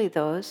especially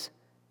those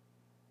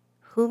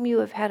whom you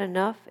have had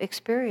enough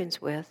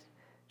experience with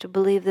to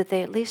believe that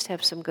they at least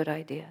have some good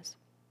ideas.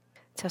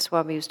 That's how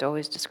Swami used to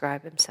always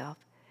describe himself.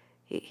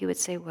 He would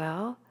say,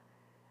 well,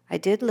 I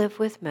did live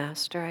with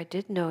Master, I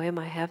did know him,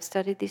 I have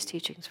studied these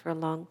teachings for a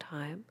long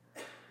time,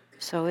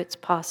 so it's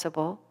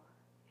possible,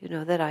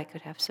 that I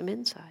could have some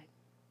insight.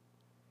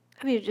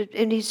 I mean,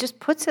 and he just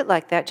puts it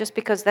like that just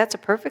because that's a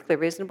perfectly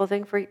reasonable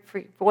thing for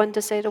one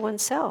to say to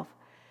oneself.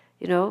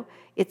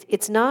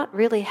 It's not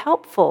really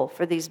helpful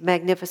for these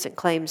magnificent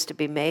claims to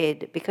be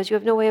made because you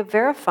have no way of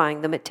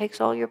verifying them. It takes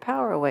all your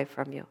power away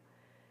from you.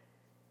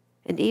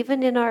 And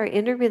even in our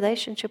inner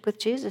relationship with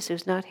Jesus,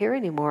 who's not here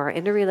anymore, our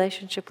inner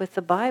relationship with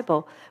the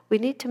Bible, we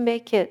need to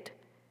make it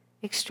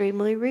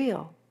extremely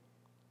real.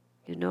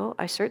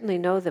 I certainly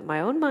know that my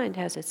own mind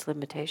has its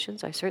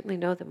limitations. I certainly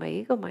know that my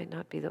ego might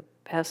not be the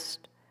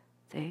best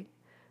thing.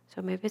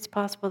 So maybe it's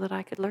possible that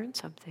I could learn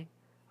something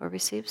or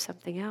receive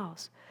something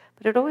else.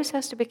 But it always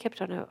has to be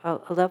kept on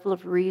a level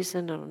of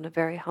reason and on a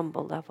very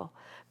humble level.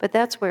 But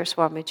that's where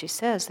Swamiji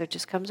says there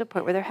just comes a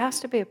point where there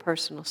has to be a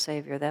personal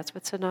savior. That's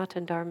what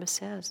Sanatana Dharma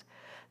says.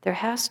 There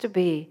has to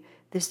be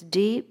this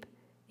deep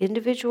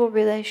individual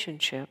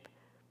relationship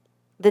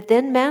that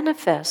then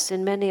manifests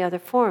in many other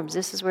forms.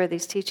 This is where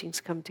these teachings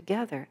come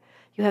together.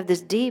 You have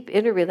this deep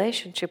inner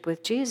relationship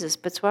with Jesus,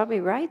 but Swami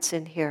writes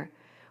in here,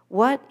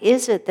 what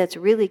is it that's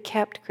really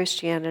kept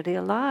Christianity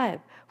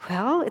alive?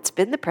 Well, it's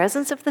been the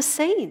presence of the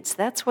saints.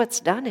 That's what's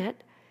done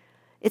it.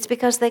 It's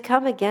because they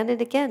come again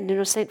and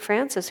again. St.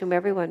 Francis, whom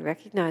everyone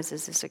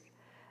recognizes as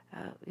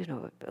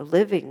a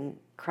living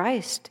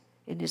Christ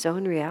in his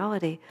own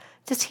reality,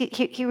 just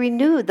he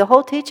renewed the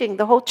whole teaching.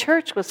 The whole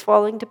church was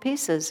falling to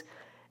pieces,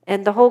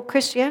 and the whole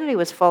Christianity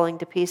was falling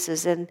to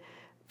pieces. And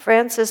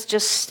Francis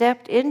just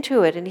stepped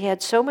into it, and he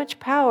had so much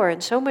power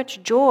and so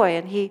much joy,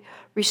 and he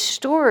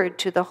restored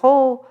to the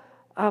whole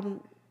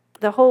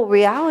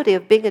reality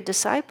of being a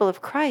disciple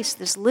of Christ,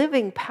 this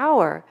living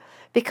power,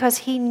 because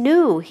he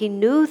knew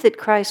that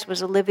Christ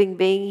was a living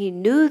being. He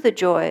knew the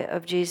joy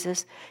of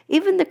Jesus.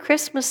 Even the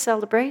Christmas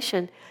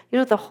celebration,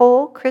 the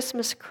whole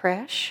Christmas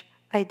creche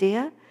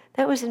idea,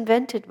 that was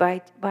invented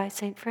by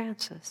St.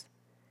 Francis.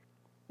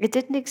 It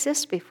didn't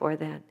exist before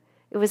then.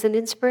 It was an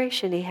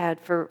inspiration he had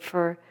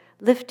for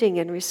lifting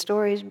and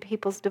restoring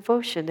people's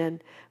devotion.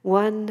 And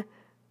one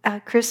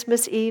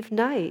Christmas Eve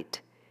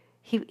night,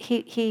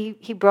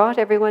 he brought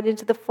everyone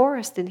into the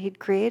forest, and he'd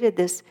created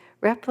this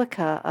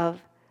replica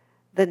of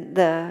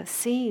the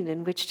scene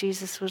in which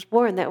Jesus was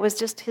born. That was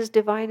just his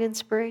divine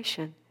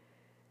inspiration.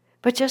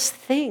 But just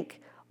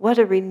think what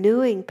a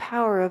renewing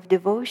power of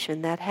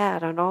devotion that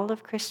had on all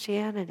of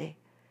Christianity.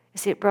 You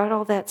see, it brought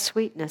all that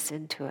sweetness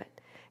into it.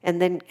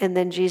 And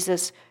then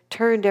Jesus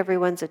turned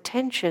everyone's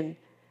attention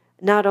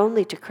not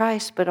only to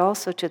Christ, but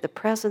also to the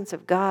presence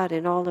of God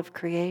in all of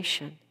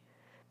creation.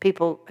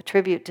 People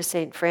attribute to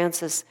St.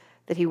 Francis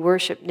that he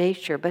worshiped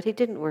nature, but he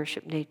didn't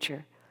worship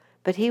nature.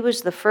 But he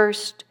was the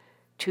first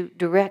to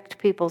direct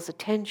people's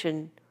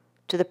attention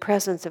to the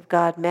presence of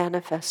God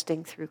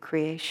manifesting through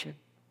creation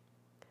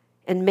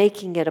and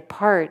making it a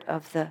part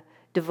of the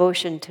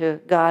devotion to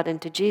God and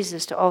to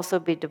Jesus to also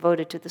be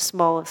devoted to the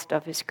smallest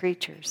of his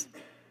creatures.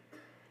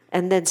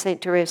 And then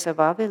St. Teresa of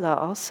Avila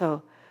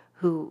also,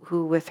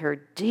 who with her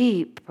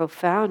deep,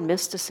 profound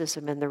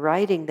mysticism and the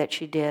writing that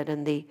she did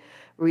and the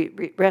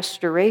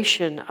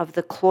restoration of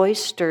the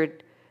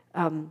cloistered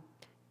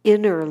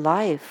inner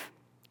life,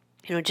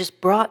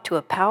 just brought to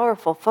a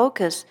powerful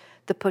focus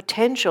the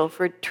potential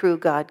for true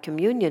God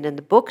communion. And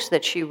the books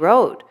that she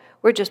wrote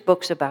were just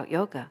books about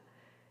yoga.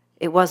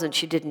 It wasn't,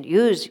 she didn't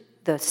use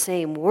the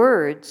same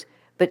words,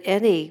 But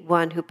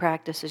anyone who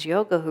practices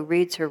yoga, who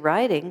reads her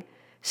writing,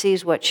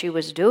 sees what she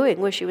was doing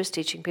was she was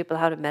teaching people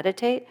how to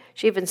meditate.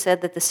 She even said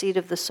that the seat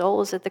of the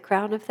soul is at the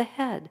crown of the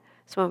head.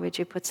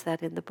 Swamiji puts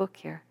that in the book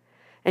here.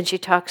 And she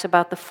talks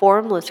about the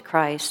formless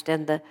Christ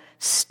and the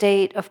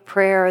state of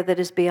prayer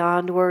that is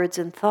beyond words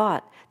and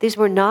thought. These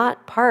were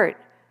not part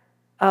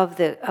of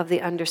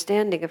the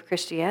understanding of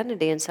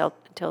Christianity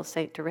until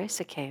Saint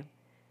Teresa came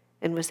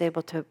and was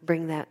able to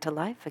bring that to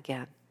life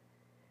again.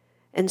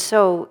 And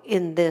so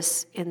in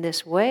this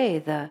way,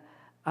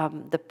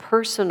 the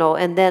personal,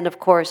 and then of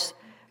course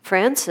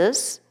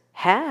Francis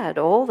had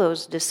all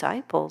those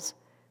disciples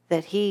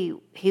that he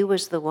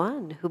was the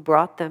one who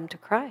brought them to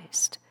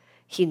Christ.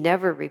 He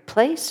never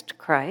replaced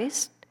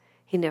Christ.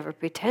 He never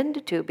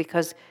pretended to,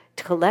 because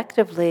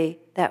collectively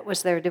that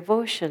was their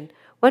devotion.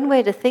 One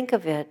way to think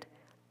of it,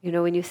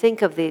 when you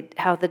think of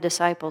how the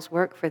disciples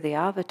work for the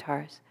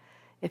avatars,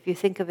 if you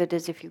think of it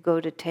as if you go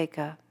to take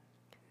a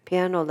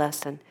piano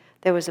lesson,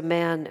 there was a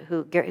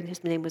man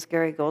his name was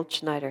Gary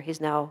Goldschneider. He's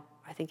now,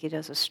 I think he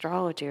does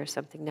astrology or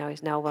something now.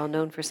 He's now well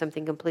known for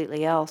something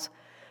completely else.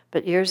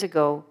 But years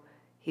ago,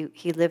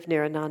 he lived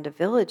near Ananda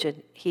Village,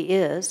 and he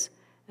is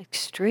an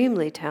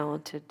extremely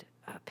talented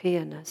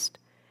pianist.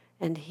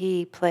 And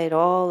he played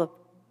all of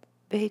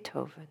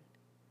Beethoven.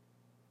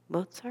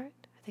 Mozart?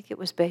 I think it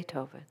was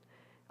Beethoven.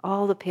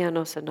 All the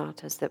piano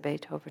sonatas that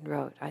Beethoven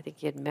wrote. I think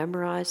he had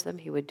memorized them.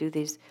 He would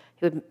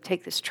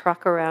take this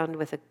truck around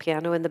with a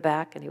piano in the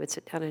back, and he would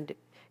sit down and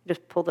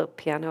just pull the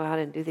piano out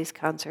and do these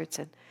concerts.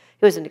 And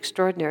he was an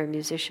extraordinary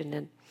musician.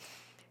 And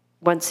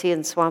once he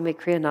and Swami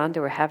Kriyananda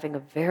were having a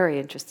very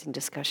interesting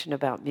discussion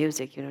about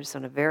music, just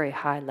on a very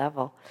high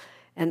level.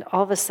 And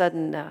all of a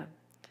sudden,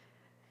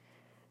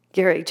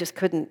 Gary just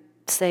couldn't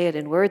say it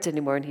in words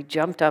anymore, and he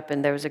jumped up,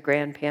 and there was a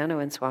grand piano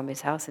in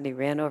Swami's house, and he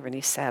ran over and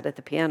he sat at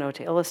the piano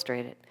to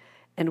illustrate it.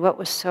 And what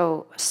was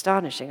so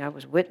astonishing, I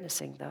was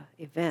witnessing the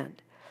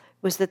event,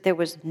 was that there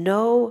was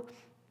no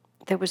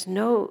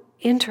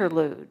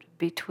interlude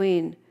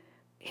between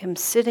him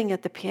sitting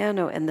at the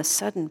piano and the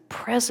sudden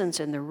presence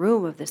in the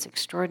room of this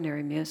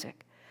extraordinary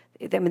music.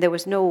 I mean, there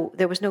was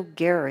no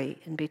Gary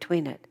in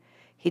between it.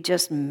 He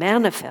just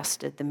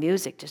manifested the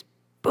music, just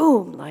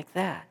boom, like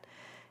that.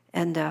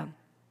 And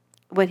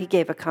when he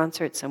gave a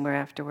concert somewhere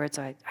afterwards,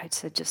 I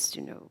said,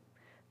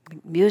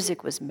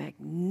 music was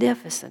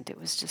magnificent. It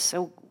was just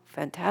so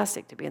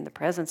fantastic to be in the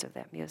presence of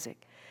that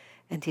music.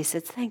 And he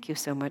said, "Thank you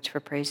so much for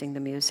praising the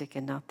music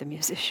and not the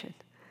musician."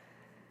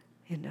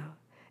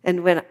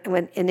 And when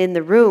in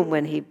the room,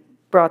 when he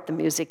brought the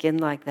music in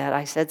like that,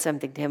 I said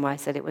something to him. I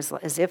said it was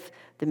as if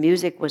the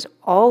music was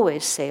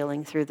always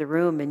sailing through the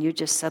room, and you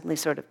just suddenly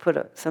sort of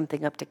put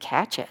something up to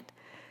catch it.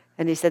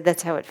 And he said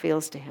that's how it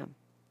feels to him.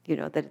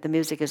 That the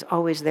music is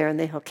always there, and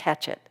then he'll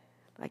catch it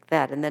like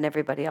that, and then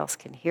everybody else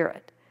can hear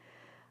it.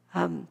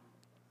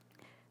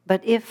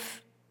 But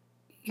if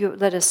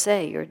let us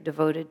say you're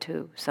devoted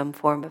to some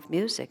form of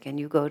music, and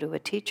you go to a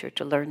teacher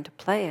to learn to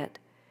play it,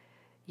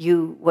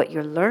 what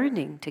you're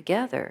learning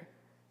together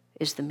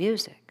is the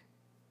music.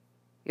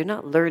 You're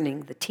not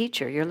learning the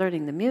teacher, you're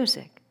learning the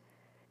music.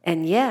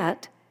 And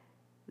yet,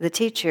 the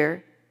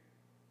teacher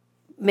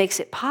makes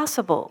it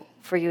possible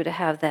for you to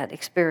have that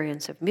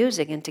experience of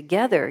music, and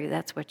together,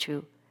 that's what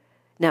you...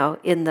 Now,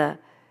 in the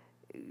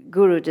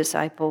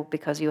guru-disciple,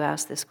 because you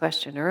asked this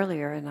question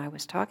earlier, and I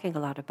was talking a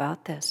lot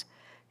about this,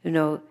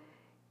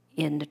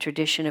 in the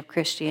tradition of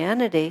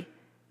Christianity,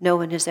 no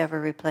one has ever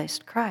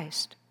replaced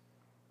Christ.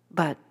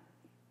 But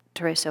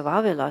Teresa of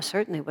Avila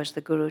certainly was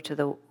the guru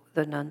to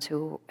the nuns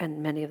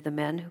and many of the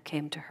men who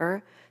came to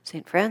her.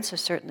 St.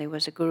 Francis certainly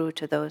was a guru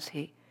to those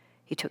he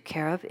took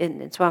care of.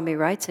 And Swami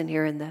writes in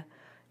here in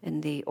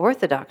the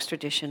Orthodox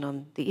tradition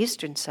on the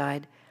eastern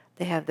side,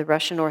 they have the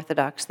Russian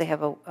Orthodox, they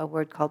have a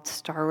word called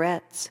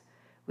starets,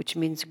 which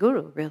means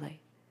guru,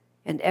 really.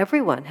 And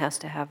everyone has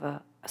to have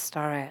a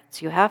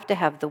starets. You have to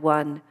have the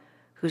one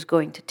who's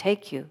going to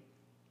take you,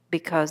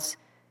 because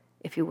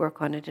if you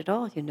work on it at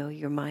all,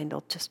 your mind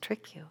will just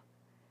trick you.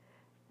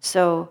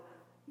 So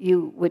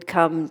you would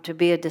come to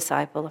be a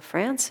disciple of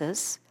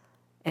Francis,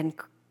 and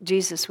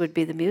Jesus would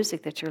be the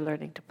music that you're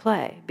learning to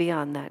play.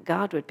 Beyond that,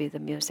 God would be the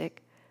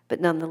music,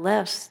 but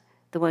nonetheless,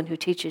 the one who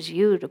teaches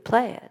you to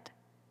play it.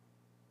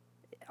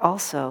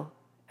 Also,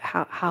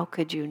 how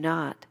could you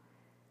not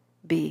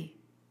be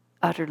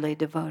utterly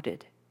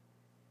devoted?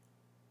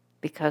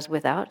 Because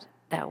without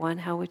that one,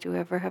 how would you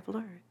ever have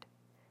learned?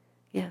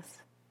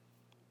 Yes?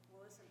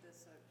 Well, isn't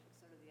this sort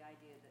of the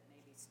idea that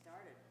maybe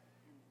started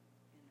in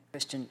the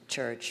Christian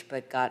church,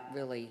 but got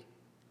really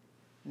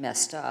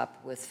messed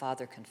up with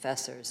father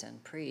confessors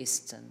and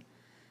priests and,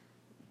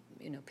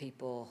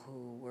 people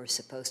who were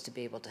supposed to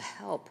be able to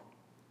help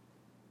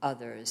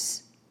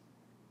others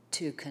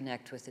to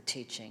connect with the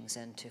teachings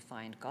and to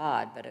find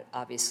God, but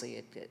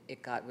obviously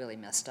it got really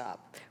messed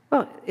up.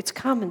 Well, it's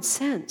common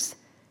sense.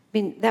 I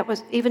mean, that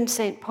was, even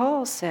St.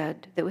 Paul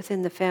said that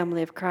within the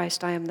family of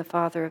Christ, I am the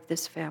father of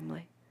this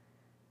family.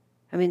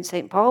 I mean,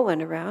 St. Paul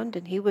went around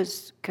and he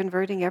was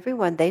converting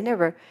everyone.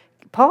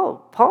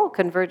 Paul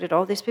converted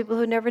all these people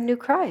who never knew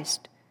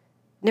Christ.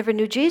 never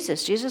knew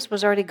Jesus. Jesus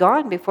was already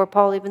gone before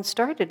Paul even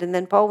started. And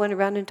then Paul went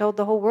around and told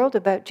the whole world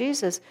about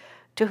Jesus.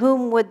 To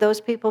whom would those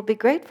people be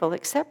grateful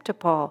except to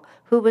Paul?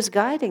 Who was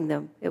guiding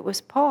them? It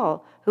was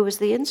Paul. Who was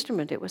the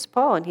instrument? It was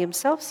Paul. And he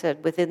himself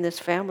said, within this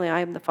family, I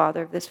am the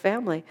father of this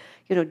family.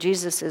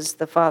 Jesus is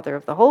the father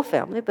of the whole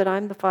family, but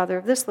I'm the father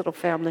of this little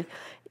family.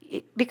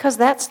 Because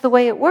that's the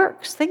way it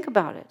works. Think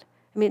about it.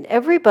 I mean,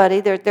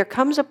 everybody, there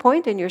comes a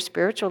point in your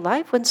spiritual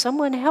life when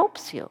someone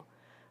helps you,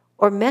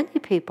 or many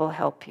people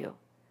help you.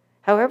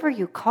 However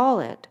you call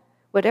it,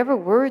 whatever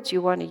words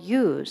you want to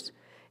use,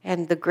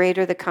 and the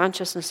greater the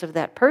consciousness of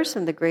that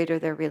person, the greater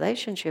their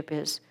relationship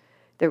is,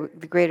 the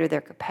greater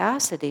their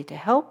capacity to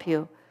help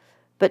you.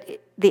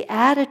 But the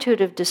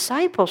attitude of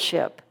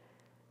discipleship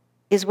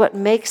is what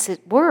makes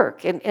it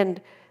work.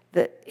 And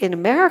in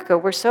America,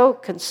 we're so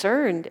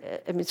concerned,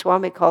 I mean,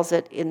 Swami calls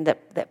it in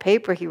that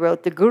paper he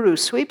wrote, the Guru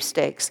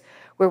Sweepstakes,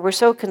 where we're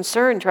so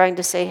concerned trying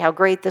to say how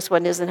great this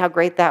one is and how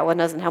great that one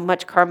is and how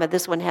much karma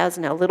this one has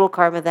and how little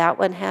karma that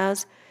one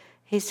has.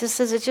 He just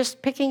says it's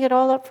just picking it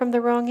all up from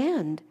the wrong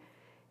end.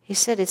 He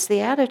said it's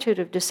the attitude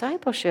of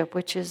discipleship,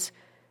 which is,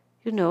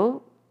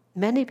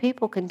 many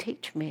people can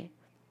teach me.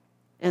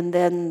 And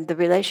then the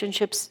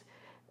relationships,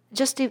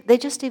 they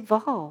just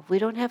evolve. We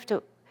don't have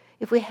to,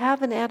 if we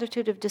have an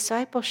attitude of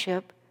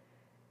discipleship,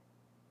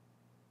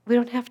 we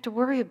don't have to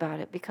worry about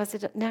it because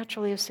it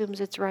naturally assumes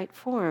its right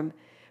form.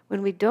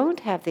 When we don't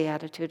have the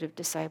attitude of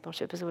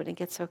discipleship is when it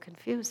gets so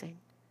confusing.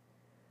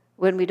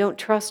 When we don't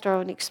trust our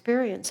own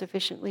experience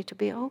sufficiently to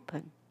be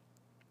open.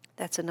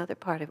 That's another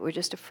part of it. We're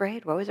just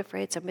afraid. We're always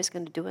afraid somebody's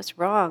going to do us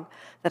wrong,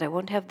 that I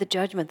won't have the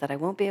judgment, that I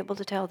won't be able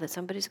to tell, that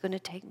somebody's going to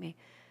take me.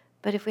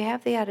 But if we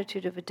have the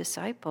attitude of a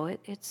disciple,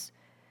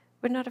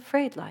 we're not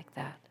afraid like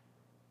that.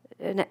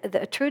 And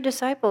a true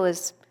disciple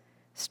is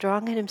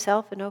strong in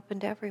himself and open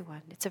to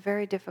everyone. It's a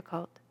very not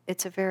difficult,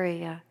 it's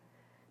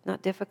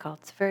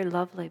a very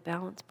lovely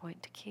balance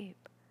point to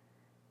keep.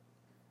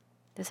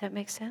 Does that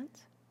make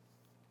sense?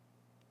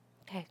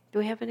 Okay, do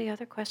we have any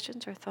other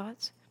questions or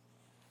thoughts?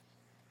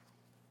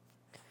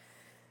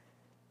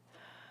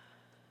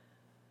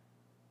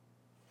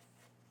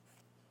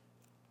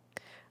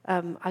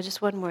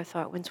 Just one more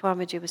thought. When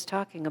Swamiji was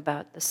talking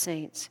about the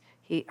saints,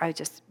 I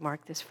just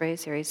marked this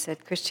phrase here. He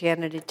said,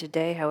 Christianity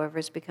today, however,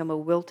 has become a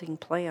wilting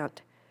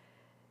plant.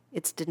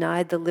 It's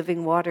denied the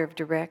living water of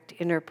direct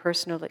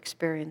interpersonal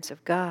experience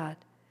of God.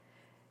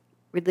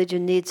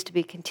 Religion needs to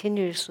be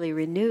continuously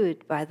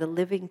renewed by the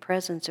living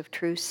presence of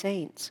true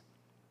saints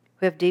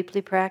who have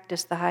deeply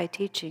practiced the high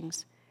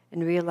teachings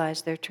and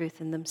realized their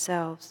truth in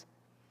themselves.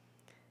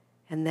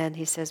 And then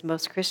he says,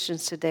 most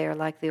Christians today are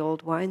like the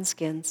old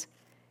wineskins,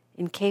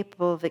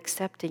 incapable of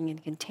accepting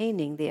and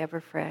containing the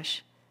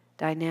ever-fresh,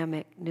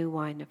 dynamic new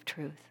wine of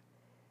truth.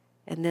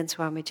 And then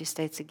Swamiji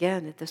states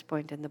again at this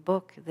point in the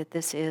book that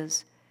this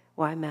is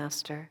why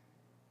Master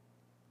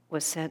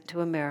was sent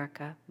to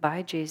America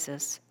by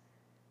Jesus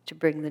to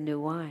bring the new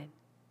wine.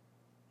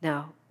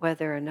 Now,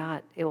 whether or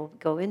not it will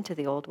go into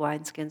the old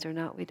wineskins or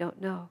not, we don't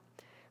know.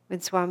 When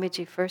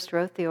Swamiji first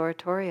wrote the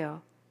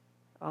oratorio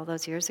all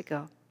those years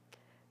ago,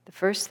 the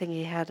first thing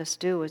he had us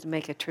do was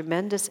make a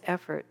tremendous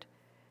effort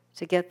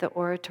to get the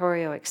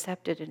oratorio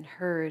accepted and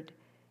heard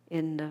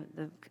in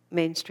the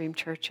mainstream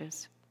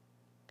churches.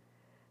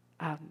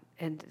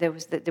 And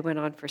they went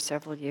on for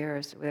several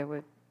years.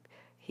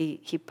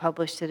 He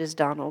published it as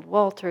Donald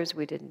Walters.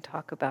 We didn't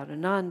talk about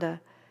Ananda.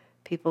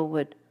 People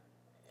would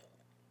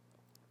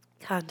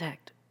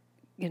contact,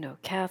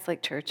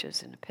 Catholic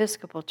churches and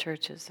Episcopal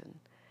churches,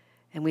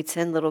 and we'd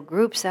send little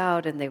groups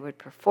out, and they would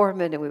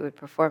perform it, and we would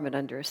perform it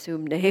under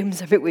assumed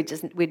names. I mean,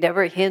 we'd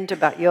never hint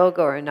about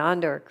yoga or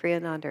Ananda or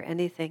Kriyananda or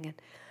anything. And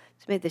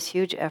it's made this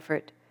huge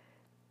effort,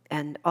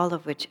 and all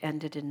of which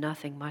ended in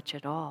nothing much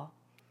at all.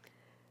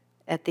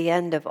 At the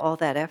end of all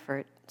that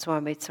effort,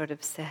 Swami sort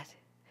of said,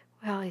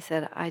 he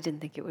said, I didn't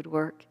think it would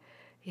work.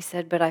 He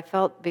said, but I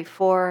felt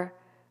before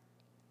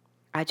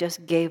I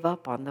just gave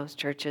up on those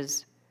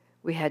churches,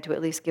 we had to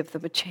at least give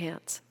them a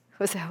chance,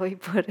 was how he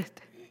put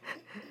it.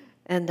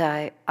 And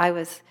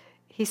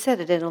he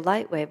said it in a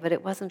light way, but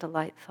it wasn't a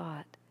light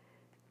thought.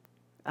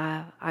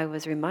 I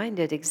was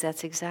reminded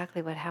that's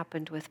exactly what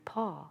happened with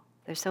Paul.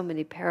 There's so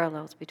many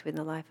parallels between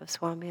the life of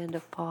Swami and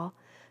of Paul.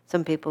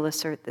 Some people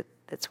assert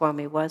that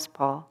Swami was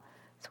Paul.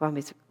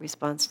 Swami's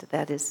response to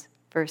that is,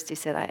 first he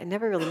said, I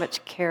never really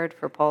much cared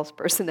for Paul's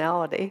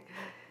personality.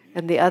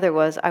 And the other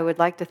was, I would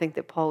like to think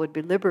that Paul would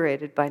be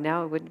liberated by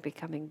now and wouldn't be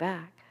coming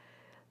back.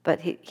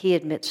 But he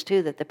admits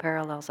too that the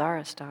parallels are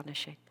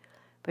astonishing.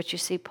 But you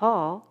see,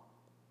 Paul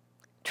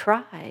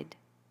tried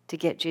to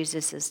get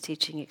Jesus'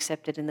 teaching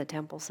accepted in the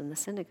temples and the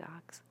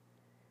synagogues.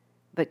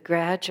 But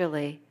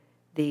gradually,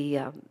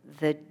 the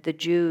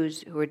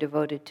Jews who were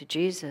devoted to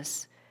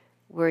Jesus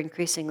were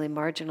increasingly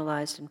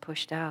marginalized and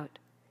pushed out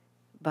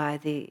by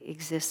the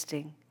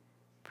existing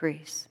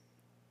priests.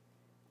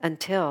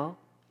 Until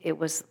it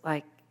was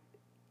like,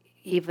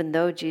 even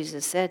though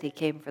Jesus said he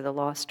came for the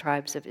lost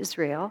tribes of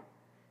Israel,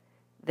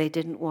 they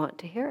didn't want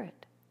to hear it.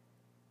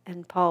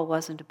 And Paul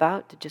wasn't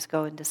about to just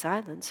go into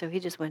silence, so he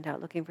just went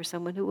out looking for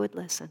someone who would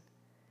listen.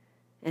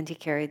 And he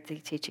carried the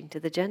teaching to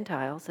the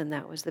Gentiles, and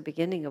that was the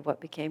beginning of what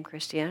became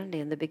Christianity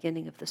and the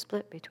beginning of the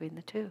split between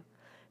the two.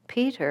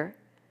 Peter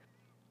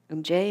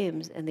and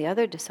James and the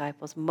other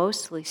disciples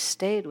mostly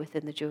stayed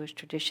within the Jewish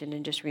tradition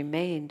and just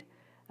remained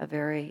a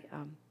very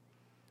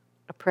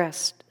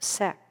oppressed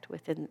sect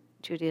within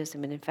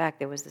Judaism. And in fact,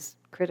 there was this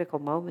critical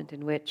moment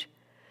in which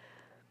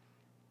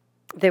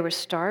they were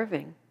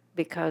starving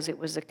because it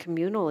was a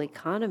communal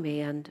economy,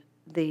 and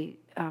the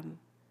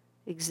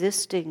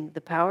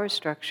power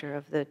structure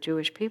of the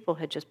Jewish people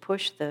had just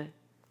pushed the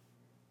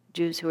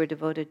Jews who were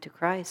devoted to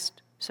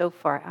Christ so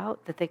far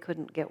out that they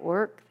couldn't get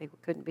work, they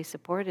couldn't be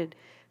supported.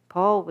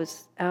 Paul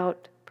was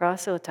out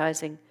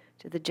proselytizing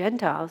to the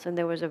Gentiles, and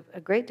there was a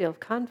great deal of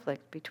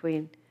conflict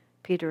between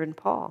Peter and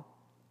Paul,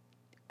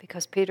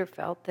 because Peter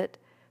felt that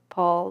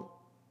Paul,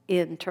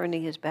 in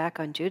turning his back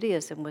on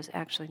Judaism, was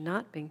actually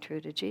not being true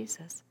to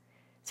Jesus.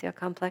 See how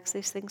complex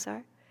these things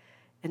are?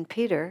 And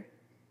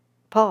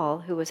Paul,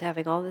 who was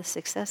having all this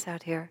success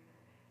out here,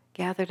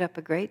 gathered up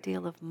a great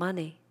deal of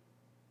money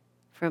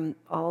from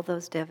all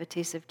those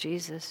devotees of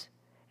Jesus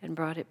and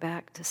brought it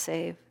back to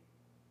save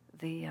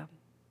the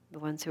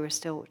ones who were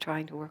still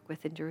trying to work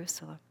with in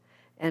Jerusalem.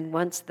 And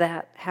once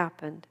that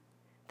happened,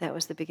 that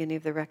was the beginning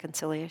of the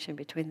reconciliation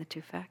between the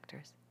two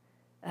factions.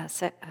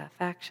 Isn't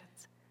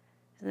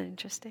that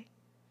interesting?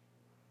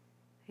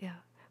 Yeah.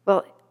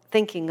 Well,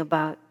 thinking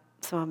about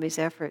Swami's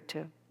effort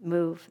to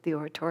move the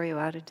oratorio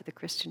out into the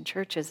Christian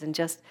churches, and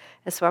just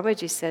as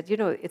Swamiji said,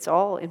 it's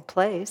all in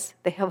place.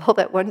 They have all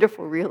that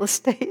wonderful real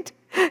estate.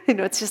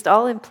 It's just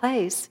all in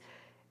place.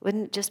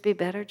 Wouldn't it just be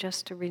better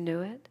just to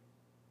renew it?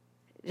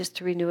 Just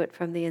to renew it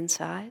from the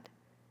inside?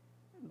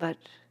 But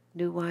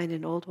new wine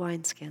in old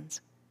wineskins.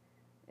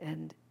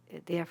 And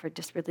the effort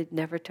just really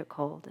never took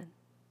hold. And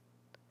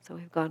so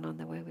we've gone on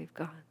the way we've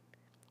gone.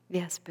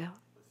 Yes, Bill?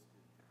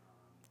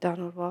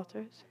 Donald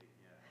Walters?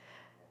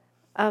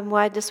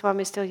 Why does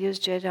Swami still use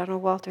J.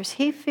 Donald Walters?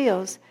 He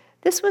feels,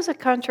 this was a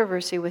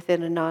controversy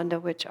within Ananda,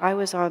 which I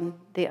was on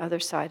the other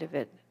side of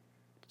it,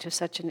 to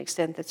such an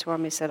extent that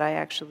Swami said I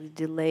actually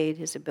delayed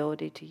his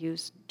ability to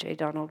use J.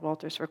 Donald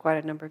Walters for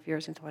quite a number of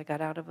years until I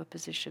got out of a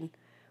position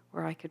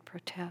where I could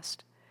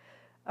protest.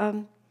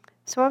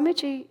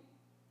 Swamiji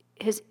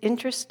is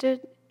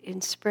interested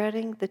in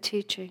spreading the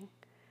teaching,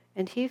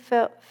 and he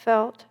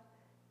felt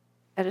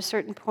at a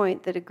certain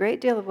point that a great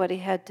deal of what he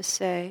had to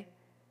say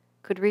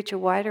could reach a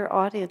wider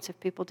audience if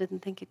people didn't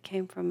think it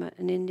came from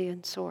an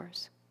Indian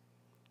source,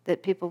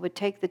 that people would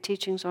take the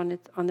teachings on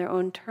their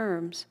own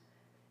terms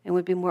and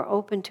would be more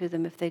open to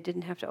them if they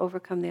didn't have to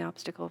overcome the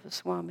obstacle of a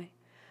Swami.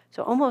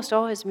 So almost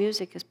all his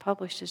music is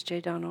published as J.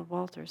 Donald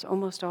Walters,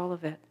 almost all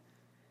of it.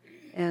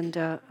 And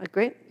a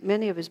great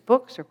many of his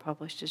books are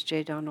published as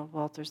J. Donald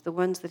Walters, the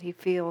ones that he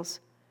feels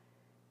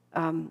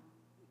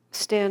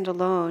stand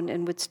alone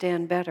and would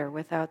stand better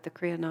without the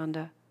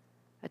Kriyananda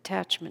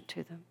attachment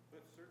to them.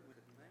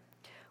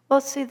 Well,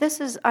 see,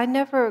 I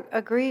never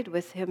agreed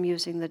with him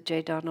using the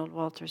J. Donald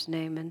Walters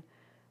name,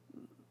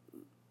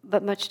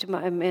 but much to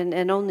my,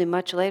 and only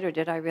much later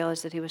did I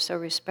realize that he was so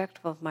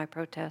respectful of my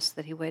protests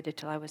that he waited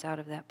till I was out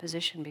of that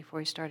position before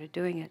he started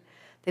doing it.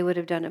 They would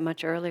have done it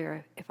much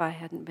earlier if I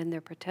hadn't been there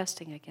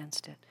protesting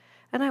against it.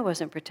 And I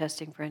wasn't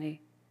protesting for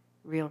any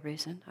real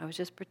reason. I was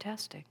just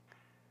protesting.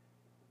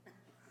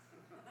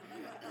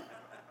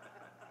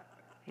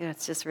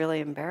 It's just really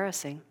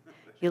embarrassing.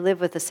 You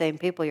live with the same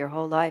people your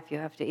whole life. You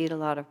have to eat a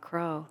lot of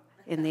crow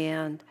in the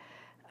end.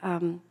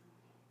 And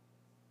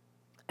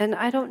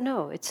I don't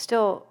know. It's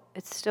still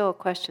a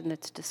question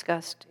that's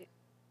discussed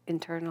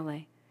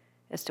internally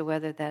as to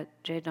whether that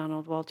J.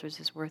 Donald Walters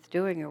is worth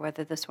doing or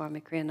whether the Swami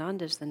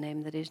Kriyananda is the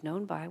name that he's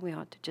known by. We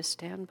ought to just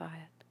stand by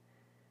it.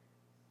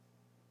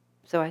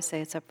 So I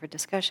say it's up for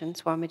discussion.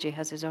 Swamiji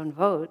has his own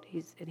vote,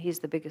 he's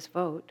the biggest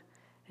vote,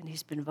 and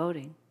he's been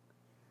voting.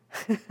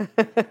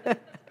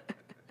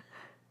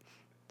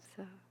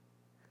 So,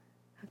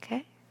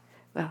 okay?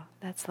 Well,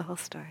 that's the whole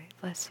story.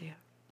 Bless you.